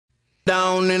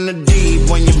down in the deep?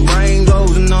 When your brain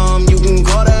goes numb, you can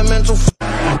call that mental.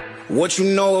 What you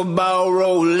know about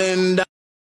rolling down?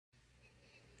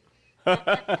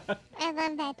 I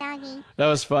love that doggy. That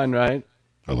was fun, right?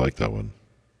 I like that one.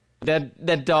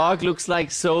 That dog looks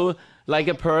like like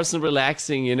a person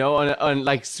relaxing, you know, on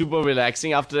like super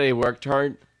relaxing after they worked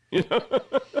hard. That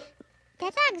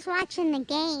dog's watching the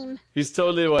game. He's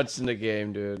totally watching the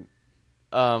game, dude.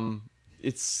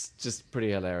 It's just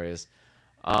pretty hilarious.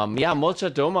 Yeah,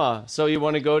 Molchat Doma. So you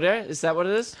want to go there? Is that what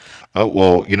it is? Oh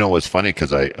well, you know what's funny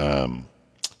because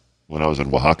when I was in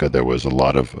Oaxaca, there was a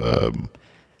lot of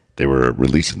they were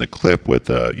releasing the clip with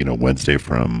Wednesday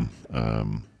from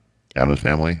Addams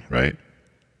Family, right?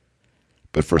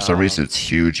 But for some reason, it's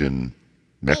huge in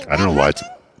Wait, I don't know what why it's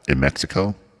in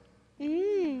Mexico.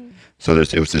 So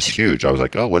it was this huge. I was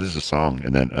like, oh, what is the song?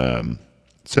 And then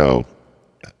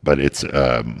but it's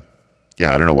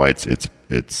yeah, I don't know why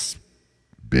it's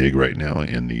big right now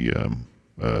in the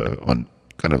on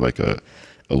kind of like a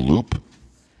loop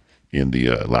in the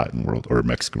Latin world or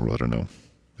Mexican world. I don't know.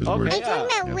 Is the Okay. word. Are you talking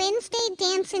about Yeah. Wednesday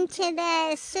dancing to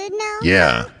the Sudno?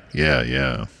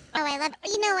 Yeah. Oh, I love.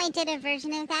 You know, I did a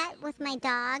version of that with my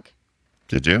dog.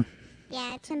 Did you?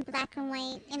 Yeah, it's in black and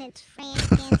white, and it's France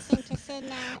dancing to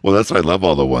Sudno. Well, that's why I love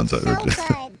all the ones that So are.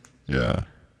 good. Yeah.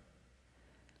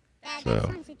 That So.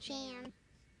 song's a jam.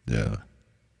 Yeah.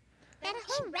 That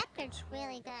whole record's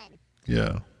really good.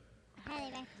 Yeah. I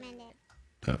highly recommend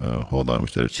it. Hold on. We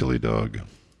said a chili dog.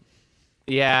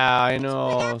 Yeah, I We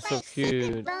know. got So like Secret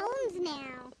cute. Bones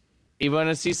now. You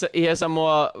want to hear some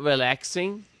more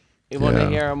relaxing? You want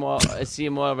to Yeah. see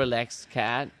a more relaxed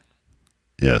cat?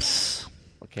 Yes.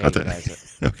 Okay, I thi-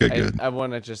 guys. okay, good. I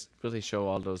want to just really show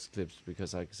all those clips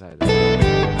because I'm excited.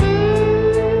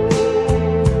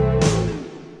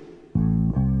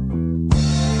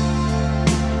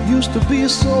 Used to be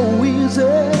so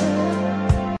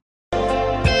easy.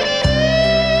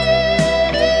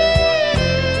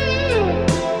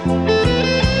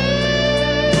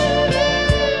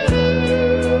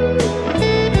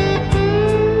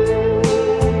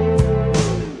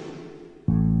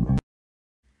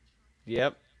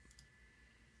 Yep.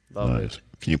 Love Nice. it.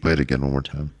 Can you play it again one more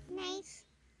time? Nice.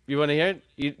 You want to hear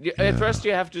it? At first,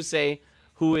 you have to say,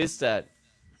 "Who is that?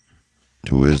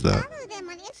 Who is that? Follow them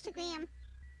on Instagram.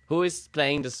 Who is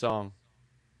playing the song?"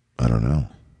 I don't know.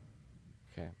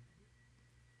 Okay.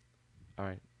 All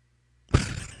right.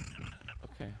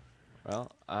 Okay.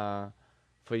 Well,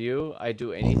 For you, I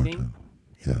do anything.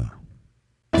 Yeah.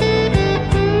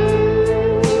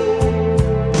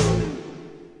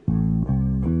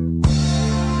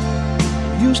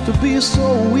 Used to be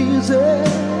so easy.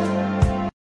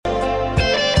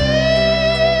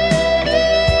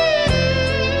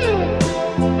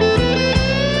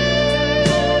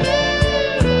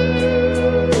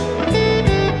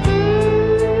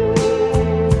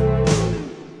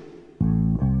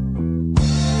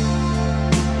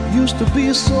 Used to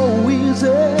be so easy.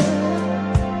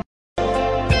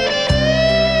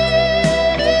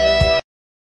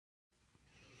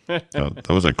 Oh, that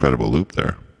was an incredible loop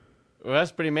there. Well,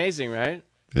 that's pretty amazing, right?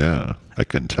 Yeah, I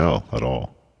couldn't tell at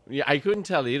all. Yeah, I couldn't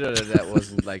tell either that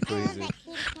wasn't like I love crazy.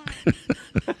 that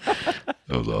Kit Kat.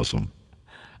 That was awesome.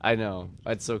 I know.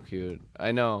 That's so cute.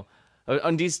 I know.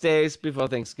 On these days before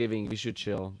Thanksgiving, we should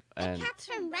chill. The And cat's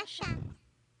from Russia.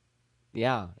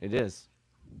 yeah, it is.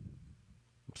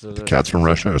 Absolutely. Cat's from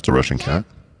Russia? It's a Russian cat?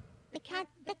 The cat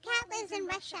lives in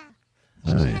Russia.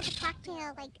 And she has a Nice.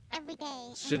 cocktail like every day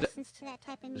and Should I- listens to that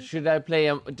type of music. Should I play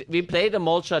a... We played a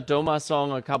Molchat Doma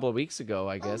song a couple of weeks ago,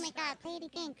 I Oh guess. my god, play it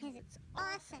again because it's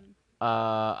awesome.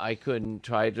 I couldn't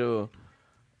try to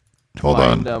Hold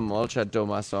find on. the Molchat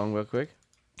Doma song real quick.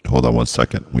 Hold on 1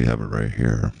 second. We have it right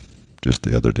here. Just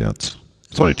the other dance.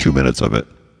 It's only 2 minutes of it.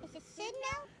 Is it Sid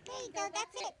now? There you go,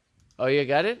 that's it. Oh, you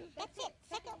got it? That's it.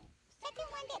 Second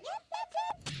one, yep,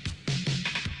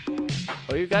 that's it.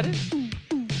 Oh, you got it?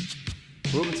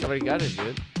 Ruben's already got it,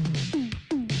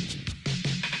 dude.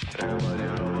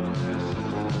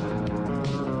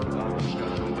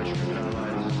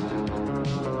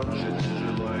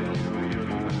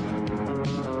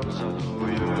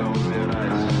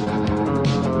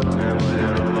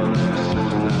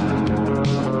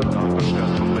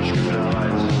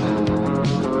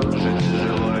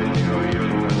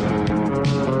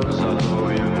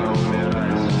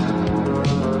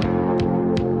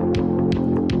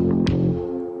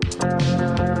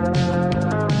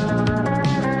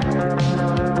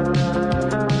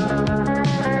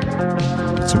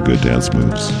 Some good dance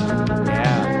moves.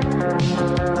 Yeah.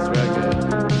 It's real good.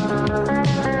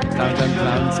 Countdown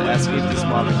Clowns asking this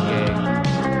Marvin Gaye.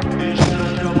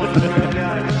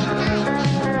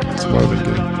 It's Marvin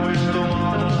Gaye.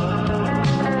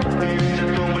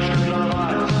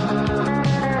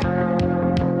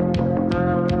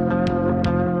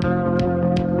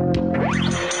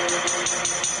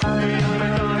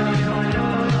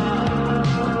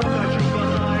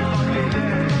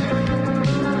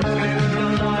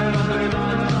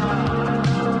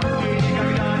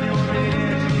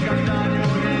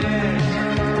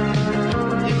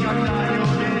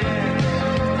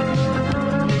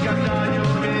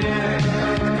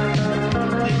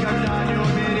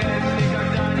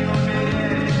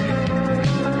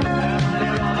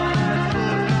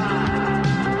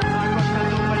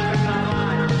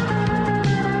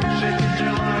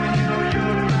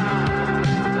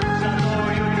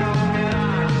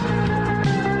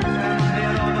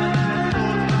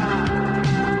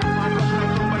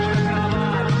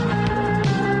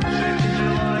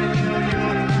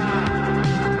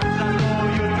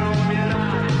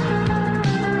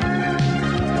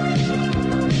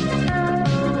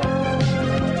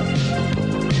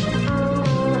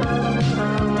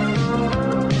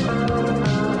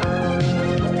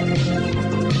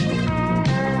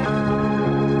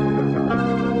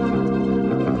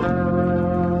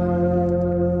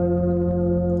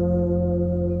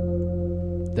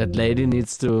 That lady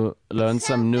needs to learn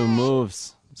some new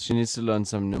moves. She needs to learn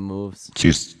some new moves.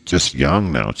 She's just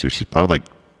young now. She's probably like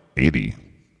 80.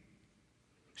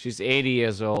 She's 80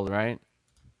 years old, right?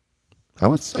 I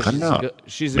don't know.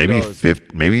 She's a Maybe ghost.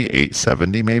 50, maybe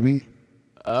 870, maybe. She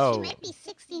Oh, might be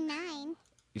 69.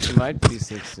 she might be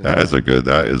 60. That is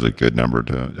a good number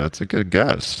to. That's a good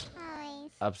guess.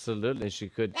 Always. Absolutely, she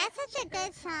could. That's such a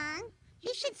good song.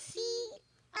 You should see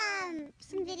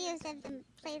some videos of them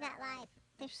play that live.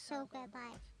 They're so good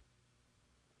live.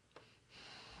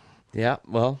 Yeah,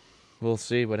 well, we'll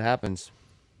see what happens.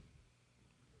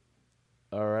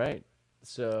 All right.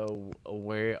 So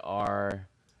we are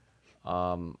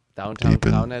Downtown Deep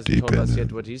in- Clown hasn't deep told us in yet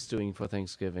it. what he's doing for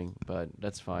Thanksgiving, but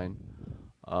that's fine.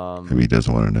 Maybe he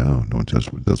doesn't want to know. No one just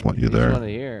doesn't want you He doesn't want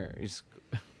there. to hear.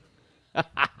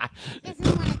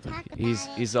 Doesn't want to talk about it.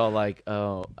 He's all like,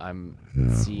 "Oh, I'm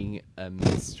Yeah. seeing a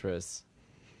mistress."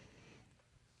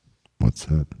 What's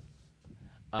that?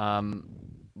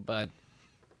 But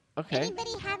okay.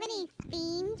 Anybody have any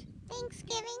themed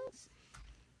Thanksgivings?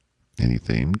 Any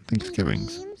theme? Any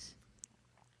Thanksgivings. themes?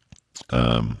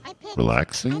 Um, I picked, I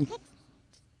relaxing. picked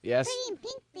Yes. pretty and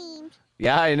pink themed.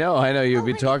 Yeah, I know. You'll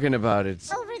be Over the- talking about it.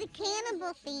 Over the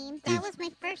cannibal theme. That was my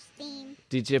first theme.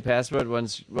 DJ Password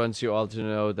wants you all to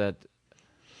know that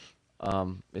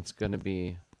it's gonna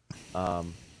be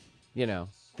themed.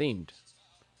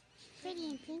 Pretty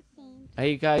and pink theme.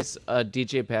 Hey guys,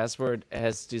 DJ Password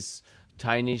has this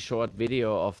tiny short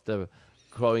video of the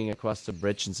going across the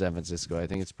bridge in San Francisco. I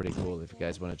think it's pretty cool if you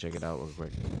guys want to check it out real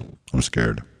quick. I'm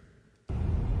scared. I'm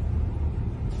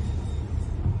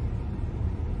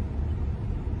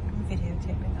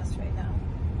videotaping us right now.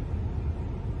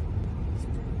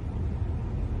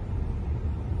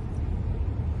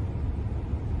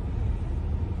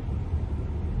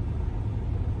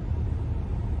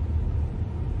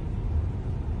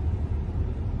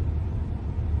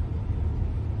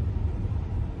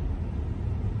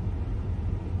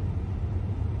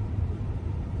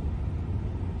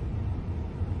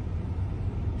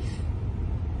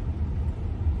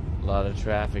 A lot of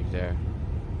traffic there.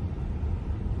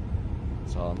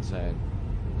 That's all I'm saying.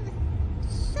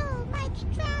 So much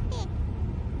traffic.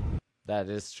 That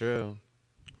is true.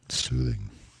 Soothing.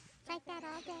 It's like that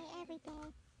all day, every day.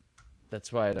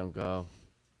 That's why I don't go.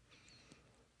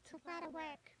 It's a lot of work.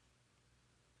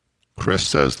 Chris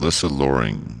says Lissa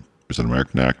Loring is an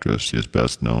American actress. She is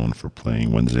best known for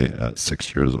playing Wednesday at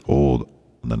 6 years old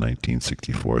in the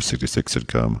 1964-66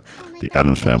 sitcom Oh my The God,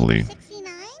 Addams Family.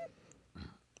 69?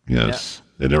 Yes,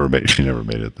 she never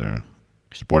made it there.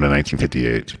 She's born in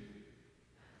 1958.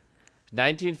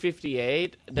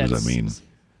 1958. What does that mean?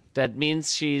 That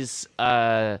means she's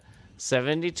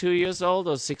 72 years old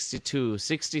or 62,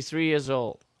 63 years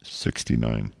old.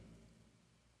 69.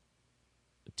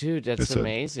 Dude, that's It's a-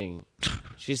 amazing.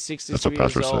 She's what 63 years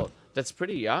Pastor said. old. That's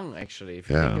pretty young, actually, if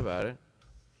you Yeah. think about it.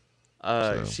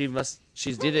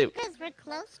 She did it. Because we're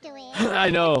close to it. I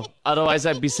know. Otherwise,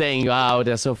 I'd be saying, "Wow,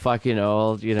 they're so fucking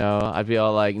old." You know, I'd be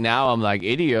all like, "Now I'm like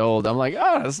 80-year-old." I'm like,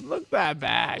 "Oh, it doesn't look that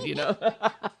bad," you know.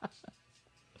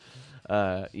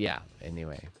 Yeah.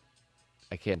 Anyway,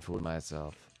 I can't fool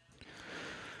myself.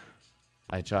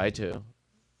 I try to.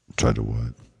 Try to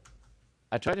what?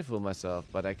 I try to fool myself,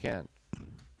 but I can't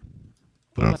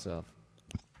fool Oh. myself.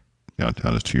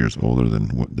 Downtown is 2 years older than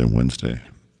Wednesday.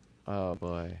 Oh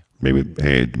boy.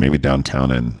 Maybe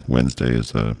downtown and Wednesday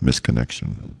is a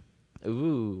misconnection.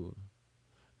 Ooh,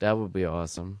 that would be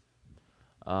awesome.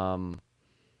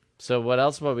 So what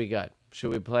else we got? Should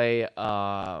we play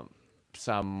another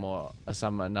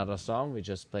song? We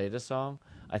just played a song.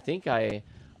 I think I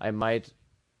might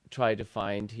try to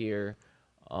find here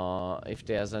if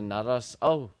there's another.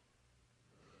 Oh,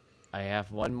 I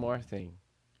have one more thing.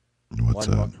 What's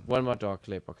that? One more dog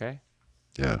clip, okay?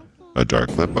 Yeah, a dark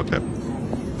clip. Okay.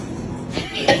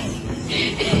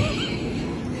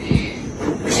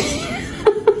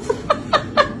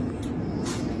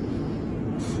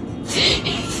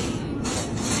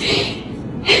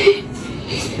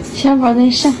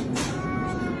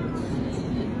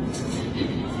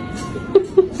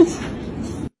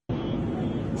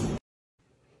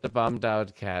 The bummed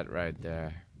out cat right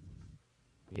there.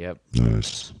 Yep.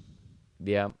 Nice.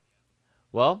 Yep.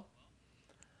 Well,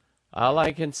 all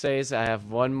I can say is I have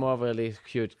one more really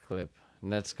cute clip,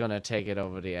 and that's gonna take it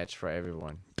over the edge for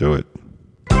everyone. Do it.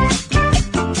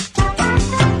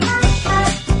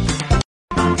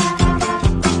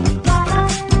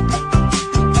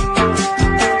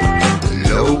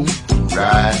 Low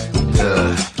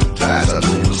rider, drives a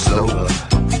little slower.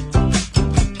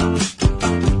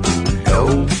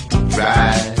 Low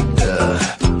rider,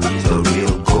 the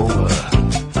real goer.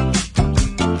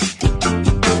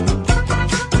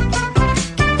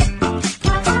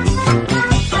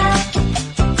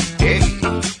 Hey.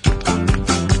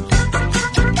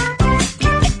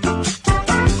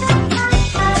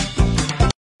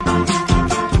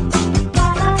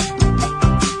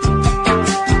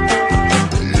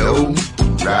 Low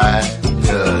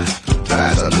rider,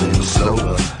 drives a little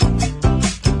slower.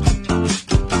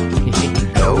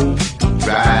 Low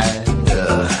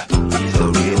rider, the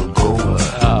real goer.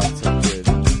 Oh, so good.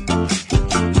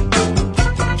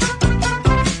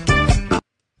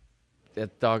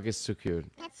 That dog is so cute.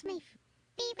 That's my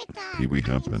favorite dog Pee Wee on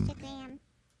Humpin'. Instagram.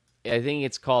 I think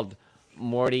it's called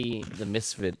Morty the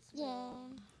Misfit, Yeah.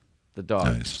 the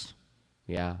dog. Nice.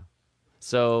 Yeah.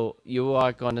 So you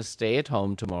are gonna stay at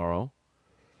home tomorrow.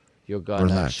 You're gonna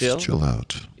Relax. chill. Chill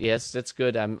out. Yes, that's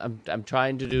good. I'm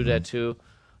trying to do that too.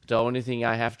 The only thing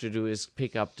I have to do is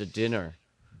pick up the dinner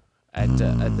at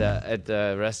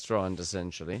the restaurant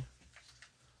essentially.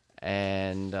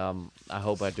 And I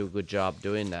hope I do a good job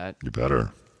doing that. You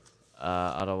better.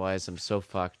 Otherwise, I'm so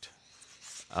fucked.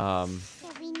 Yeah,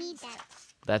 we need that.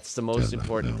 That's the most Yeah,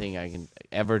 important no. thing I can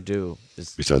ever do.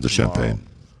 Is Besides the tomorrow. champagne.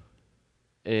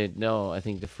 No, I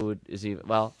think the food is even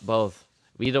well, both.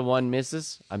 If either one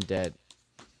misses, I'm dead.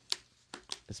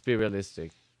 Let's be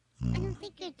realistic. I don't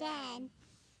think you're dead.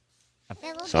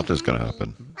 There will be Something's gonna hungry.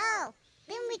 happen. Oh,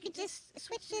 then we could just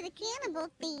switch to the cannibal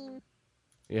theme.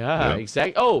 Yeah, Yeah.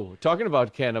 exactly. Oh, talking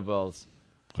about cannibals.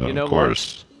 You know Of what?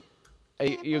 course.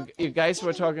 You guys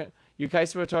were talking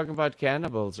about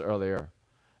cannibals earlier,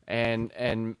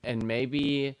 and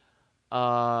maybe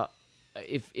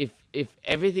if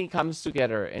everything comes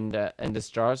together and the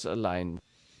stars align,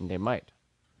 and they might,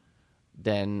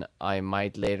 then I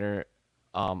might later,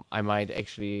 I might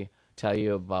actually tell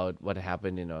you about what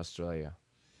happened in Australia.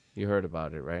 You heard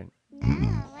about it, right?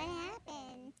 No, what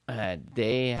happened?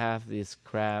 They have this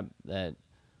crab that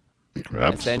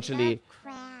Crabs. essentially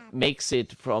Crap. makes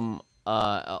it from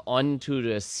onto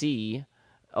the sea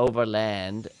over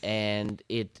land, and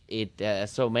it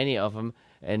so many of them,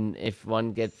 and if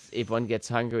one gets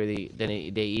hungry, then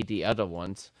they eat the other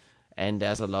ones, and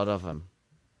there's a lot of them.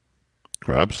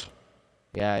 Crabs.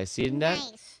 Yeah, I seen that.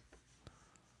 Nice.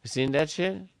 You seen that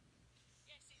shit?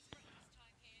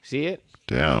 See it?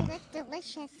 Damn. That's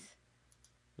delicious.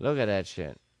 Look at that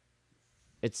shit.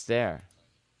 It's there.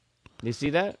 You see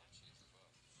that?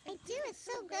 I do. It's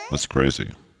so good. That's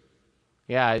crazy.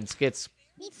 Yeah, it gets.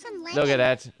 Need some lemon. Look at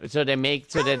that. So they make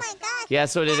so Oh that. my gosh. Yeah,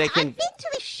 so that they I've can. been to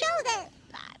a show that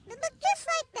looked just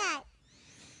like that.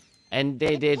 And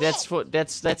they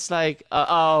that's like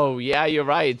oh yeah, you're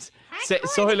right.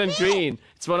 Soylent Green.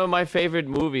 It's one of my favorite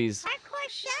movies. Hardcore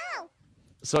show.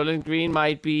 Soylent Green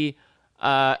might be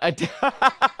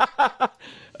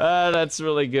that's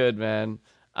really good, man.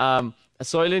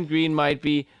 Soylent Green might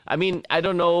be. I mean, I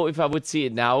don't know if I would see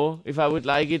it now, if I would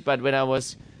like it, but when I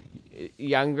was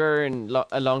younger and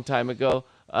a long time ago,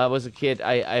 I was a kid,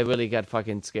 I really got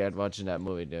fucking scared watching that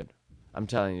movie, dude. I'm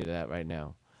telling you that right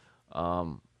now.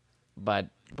 But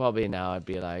probably now I'd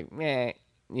be like, meh,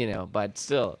 but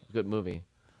still, good movie.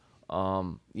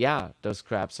 Yeah, those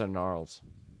crabs are gnarls.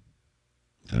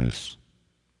 Nice.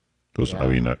 Those. Yeah. I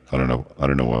mean, I don't know. I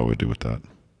don't know what I would do with that.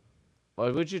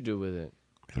 What would you do with it?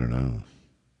 I don't know.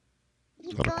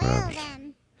 You Lot of boil crabs.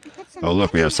 them. You put some Oh,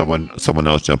 look, we have lemon on someone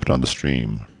else jumping on the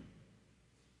stream.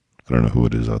 I don't know who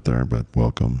it is out there, but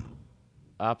welcome.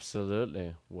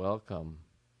 Absolutely. Welcome.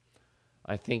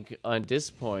 I think at this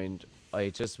point, I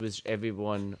just wish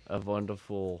everyone a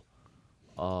wonderful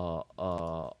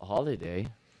holiday.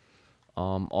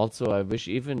 Also, I wish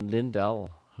even Lindell,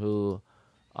 who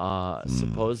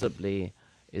supposedly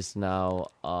is now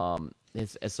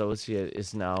his associate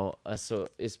is now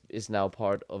is now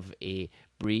part of a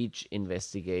breach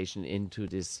investigation into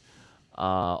this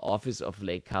office of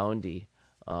Lake County,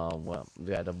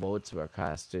 where the votes were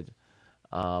casted.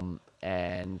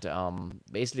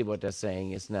 Basically what they're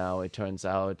saying is now it turns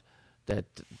out that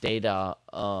data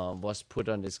was put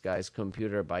on this guy's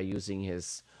computer by using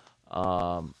his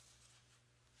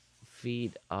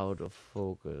feed out of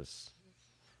focus.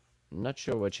 Not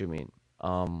sure what you mean.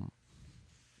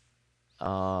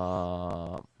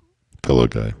 Pillow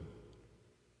guy.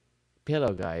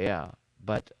 Pillow guy, yeah.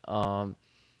 But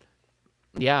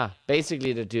yeah,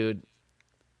 basically the dude,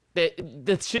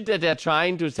 the shit that they're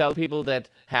trying to tell people that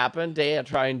happened, they are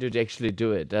trying to actually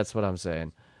do it. That's what I'm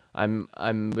saying. I'm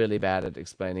really bad at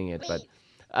explaining it, but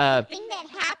thing that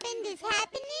happened is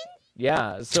happening?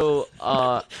 yeah. So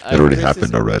It already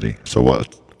happened already. So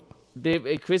what?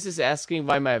 Chris is asking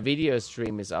why my video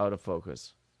stream is out of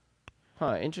focus.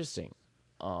 Huh, interesting.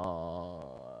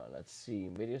 Let's see.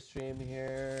 Video stream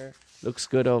here. Looks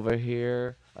good over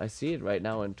here. I see it right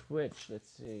now on Twitch. Let's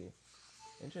see.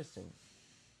 Interesting.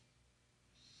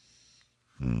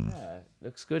 Yeah,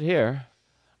 looks good here.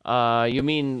 You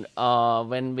mean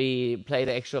when we play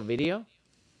the actual video?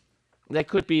 That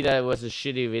could be that it was a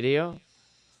shitty video.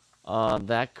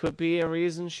 That could be a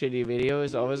reason. Shitty video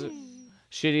is always a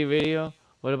shitty video.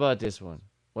 What about this one?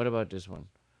 What about this one?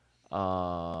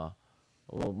 Well,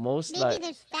 most Maybe like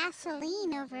there's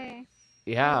Vaseline over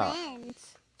yeah, the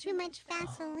lens. Too much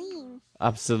Vaseline.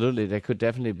 absolutely. That could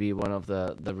definitely be one of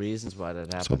the reasons why that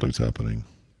happened. Something's happening.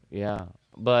 Yeah,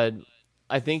 but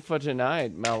I think for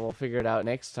tonight, Mel, we'll figure it out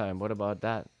next time. What about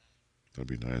that?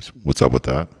 That'd be nice. What's up with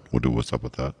that? We'll do what's up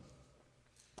with that.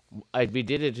 We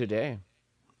did it today.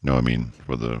 No, I mean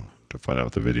to find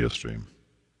out the video stream.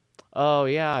 Oh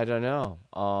yeah, I don't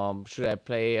know. Should I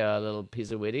play a little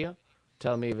piece of video?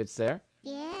 Tell me if it's there.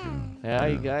 Yeah. Yeah,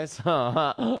 you guys.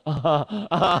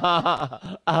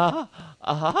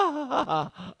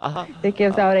 It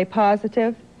gives out a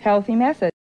positive, healthy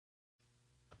message.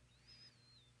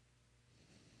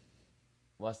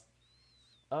 What's?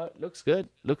 Oh, looks good.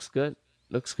 Looks good.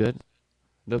 Looks good.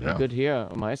 looking Yeah. good here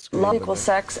on my screen. Love equals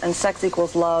sex and sex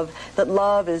equals love. That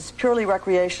love is purely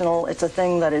recreational. It's a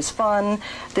thing that is fun.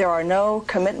 There are no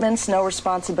commitments, no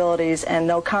responsibilities, and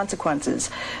no consequences.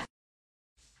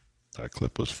 That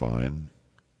clip was fine.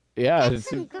 Yeah, That's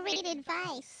some great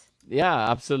advice. yeah,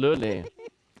 absolutely.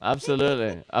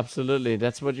 Absolutely.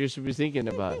 That's what you should be thinking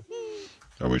about.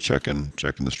 Are we checking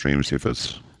the stream, see if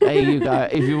it's... Hey, you guys,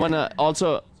 if you want to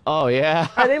also... Oh, yeah.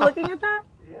 Are they looking at that?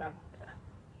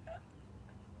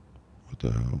 What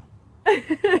the hell?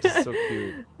 It's so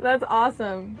cute. That's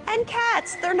awesome. And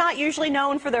cats, they're not usually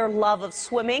known for their love of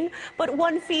swimming, but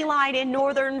one feline in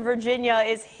Northern Virginia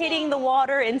is hitting the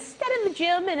water instead of the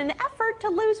gym in an effort to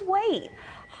lose weight.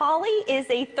 Holly is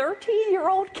a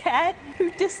 13-year-old cat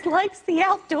who dislikes the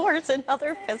outdoors and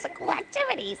other physical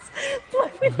activities.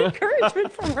 But with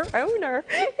encouragement from her owner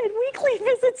and weekly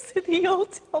visits to the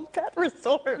Old Town Pet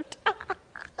Resort,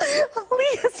 Holly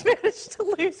has managed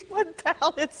to lose 1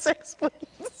 pound in 6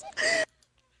 weeks.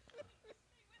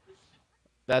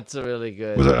 That's a really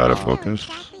good. Was it out of I know focus?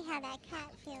 exactly how that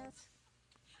cat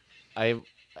feels.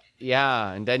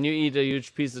 Yeah, and then you eat a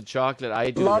huge piece of chocolate. I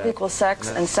do Love that. equals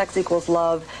sex and sex equals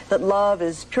love. That love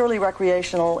is purely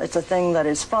recreational. It's a thing that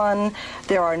is fun.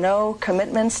 There are no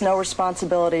commitments, no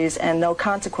responsibilities, and no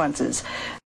consequences.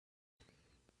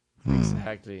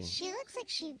 Exactly. She looks like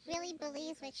she really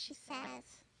believes what she says.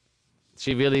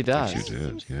 She really does. She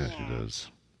did. Yeah, she does.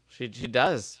 She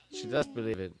does. She does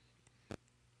believe it.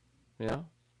 You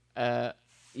know?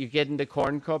 You getting the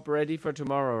corn cup ready for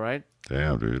tomorrow, right?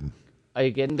 Damn, dude. Are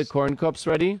you getting the corn cups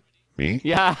ready? Me?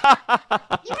 Yeah.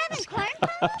 You having corn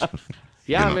cup?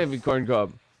 Yeah, know- maybe corn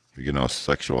cup. You're getting all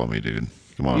sexual on me, dude.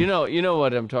 Come on. You know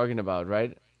what I'm talking about,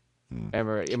 right?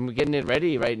 Amber, I'm getting it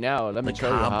ready right now. Let me The show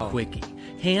you Cob how. Quickie.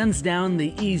 Hands down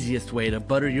the easiest way to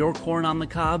butter your corn on the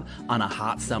cob on a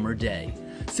hot summer day.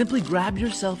 Simply grab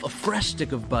yourself a fresh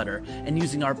stick of butter and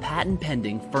using our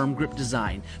patent-pending firm grip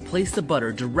design, place the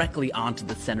butter directly onto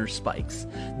the center spikes.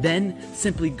 Then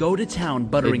simply go to town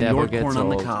buttering never your gets corn on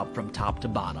the old. cob from top to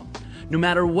bottom. No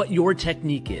matter what your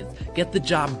technique is, get the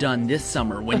job done this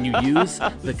summer when you use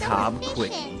the Cob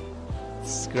Quickie.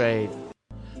 It's great.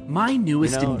 My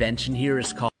newest You know- invention here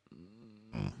is called...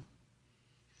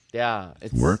 Yeah,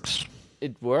 it Works.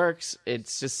 It works.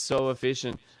 It's just so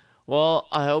efficient. Well,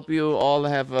 I hope you all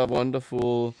have a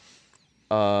wonderful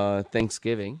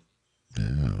Thanksgiving.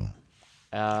 Yeah.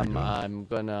 I'm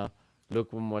gonna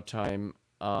look one more time.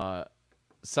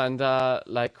 Santa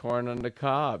like corn on the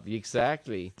cob.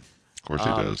 Exactly. Of course he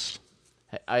does.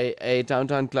 I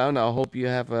Downtown Clown. I hope you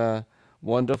have a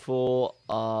wonderful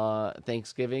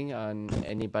Thanksgiving. On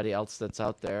anybody else that's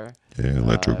out there. Yeah,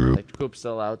 Electro Group. Electro Group's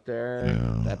still out there.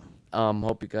 Yeah. That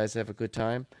hope you guys have a good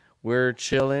time. We're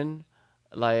chilling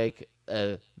like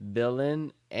a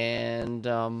villain. And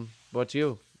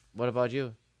what about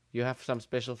you? You have some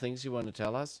special things you want to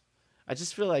tell us? I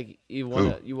just feel like you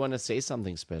wanna say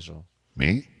something special.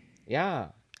 Me? Yeah.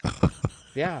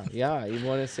 Yeah. You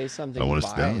want to say something? I want to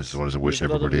wise. just want to wish Give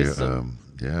a little everybody, wisdom.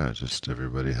 just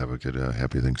everybody have a good,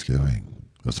 happy Thanksgiving.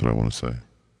 That's what I want to say.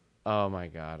 Oh my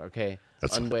God. Okay.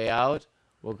 That's- On way out,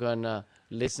 we're gonna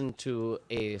listen to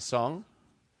a song.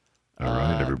 All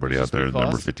right, everybody out just there, number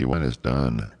because 51 is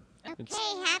done. Okay,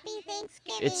 happy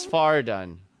Thanksgiving. It's far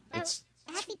done. Or It's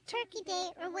happy Turkey Day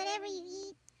or whatever you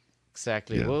eat.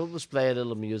 exactly. Yeah. We'll just play a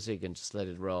little music and just let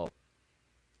it roll.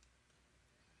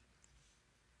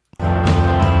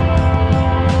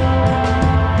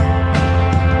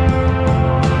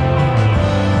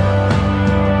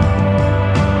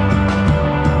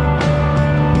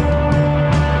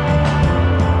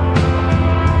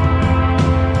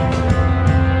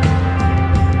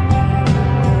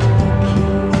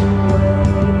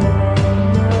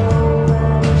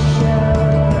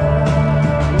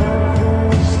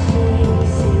 Nothing's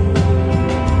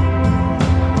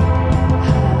easy.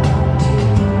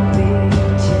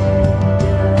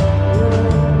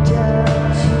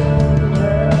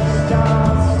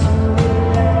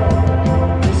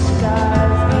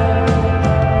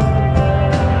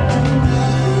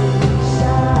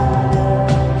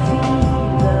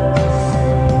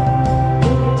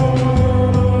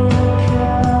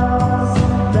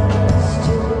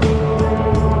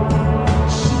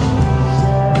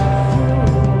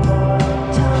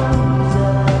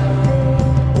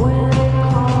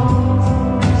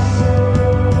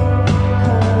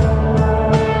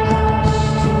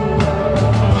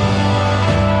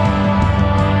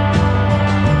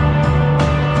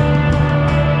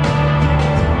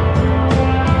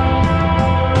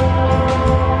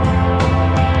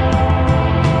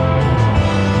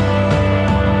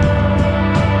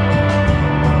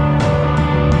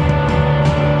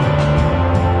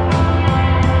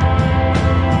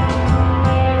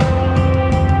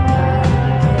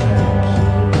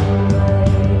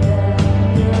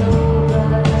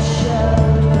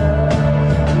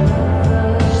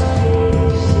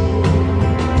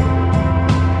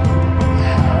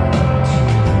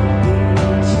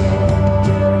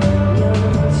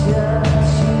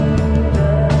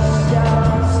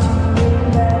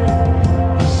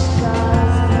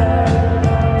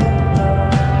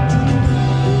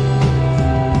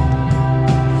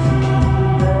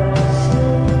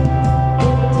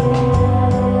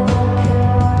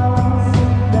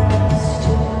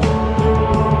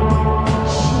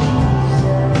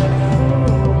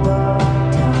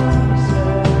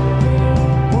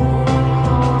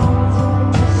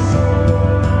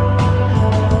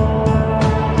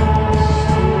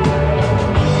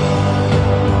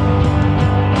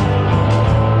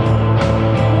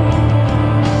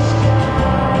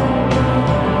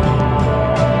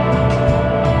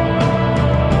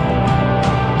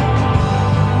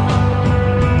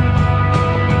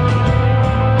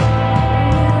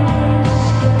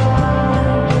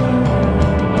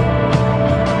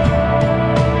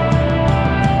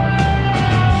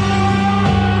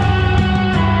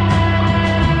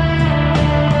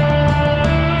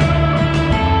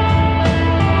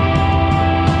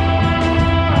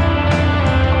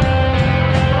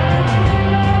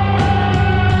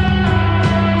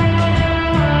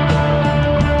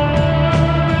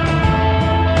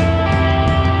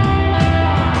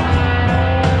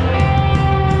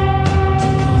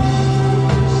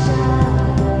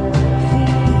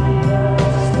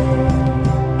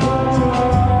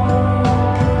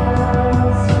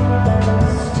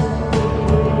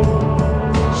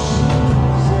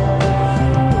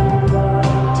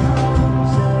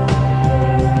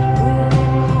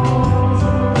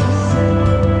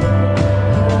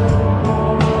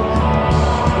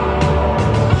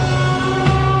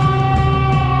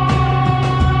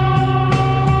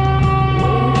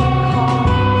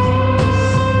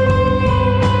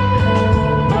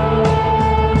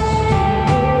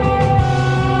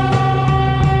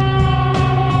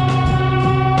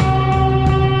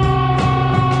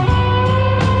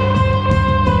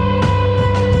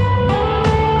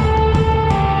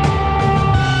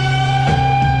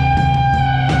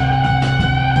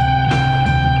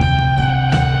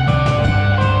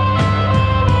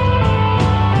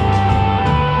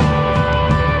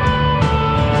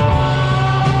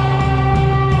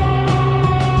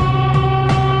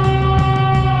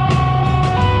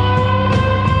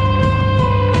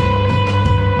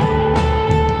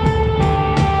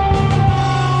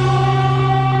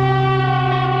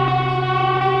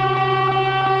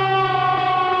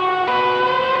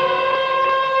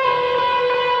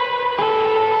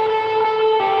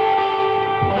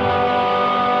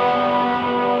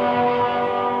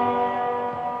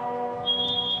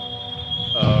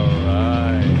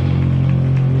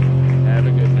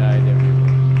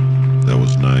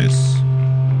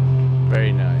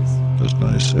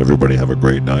 right. Everybody have a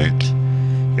great night.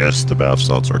 Yes, the bath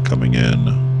salts are coming in.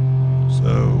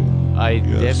 So I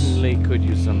yes. definitely could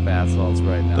use some bath salts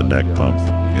right now. The to neck be pump.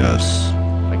 honest. Yes.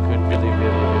 I could really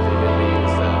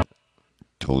use that.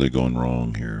 Totally going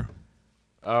wrong here.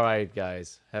 All right,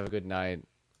 guys. Have a good night.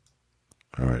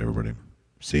 All right, everybody.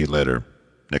 See you later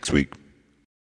next week.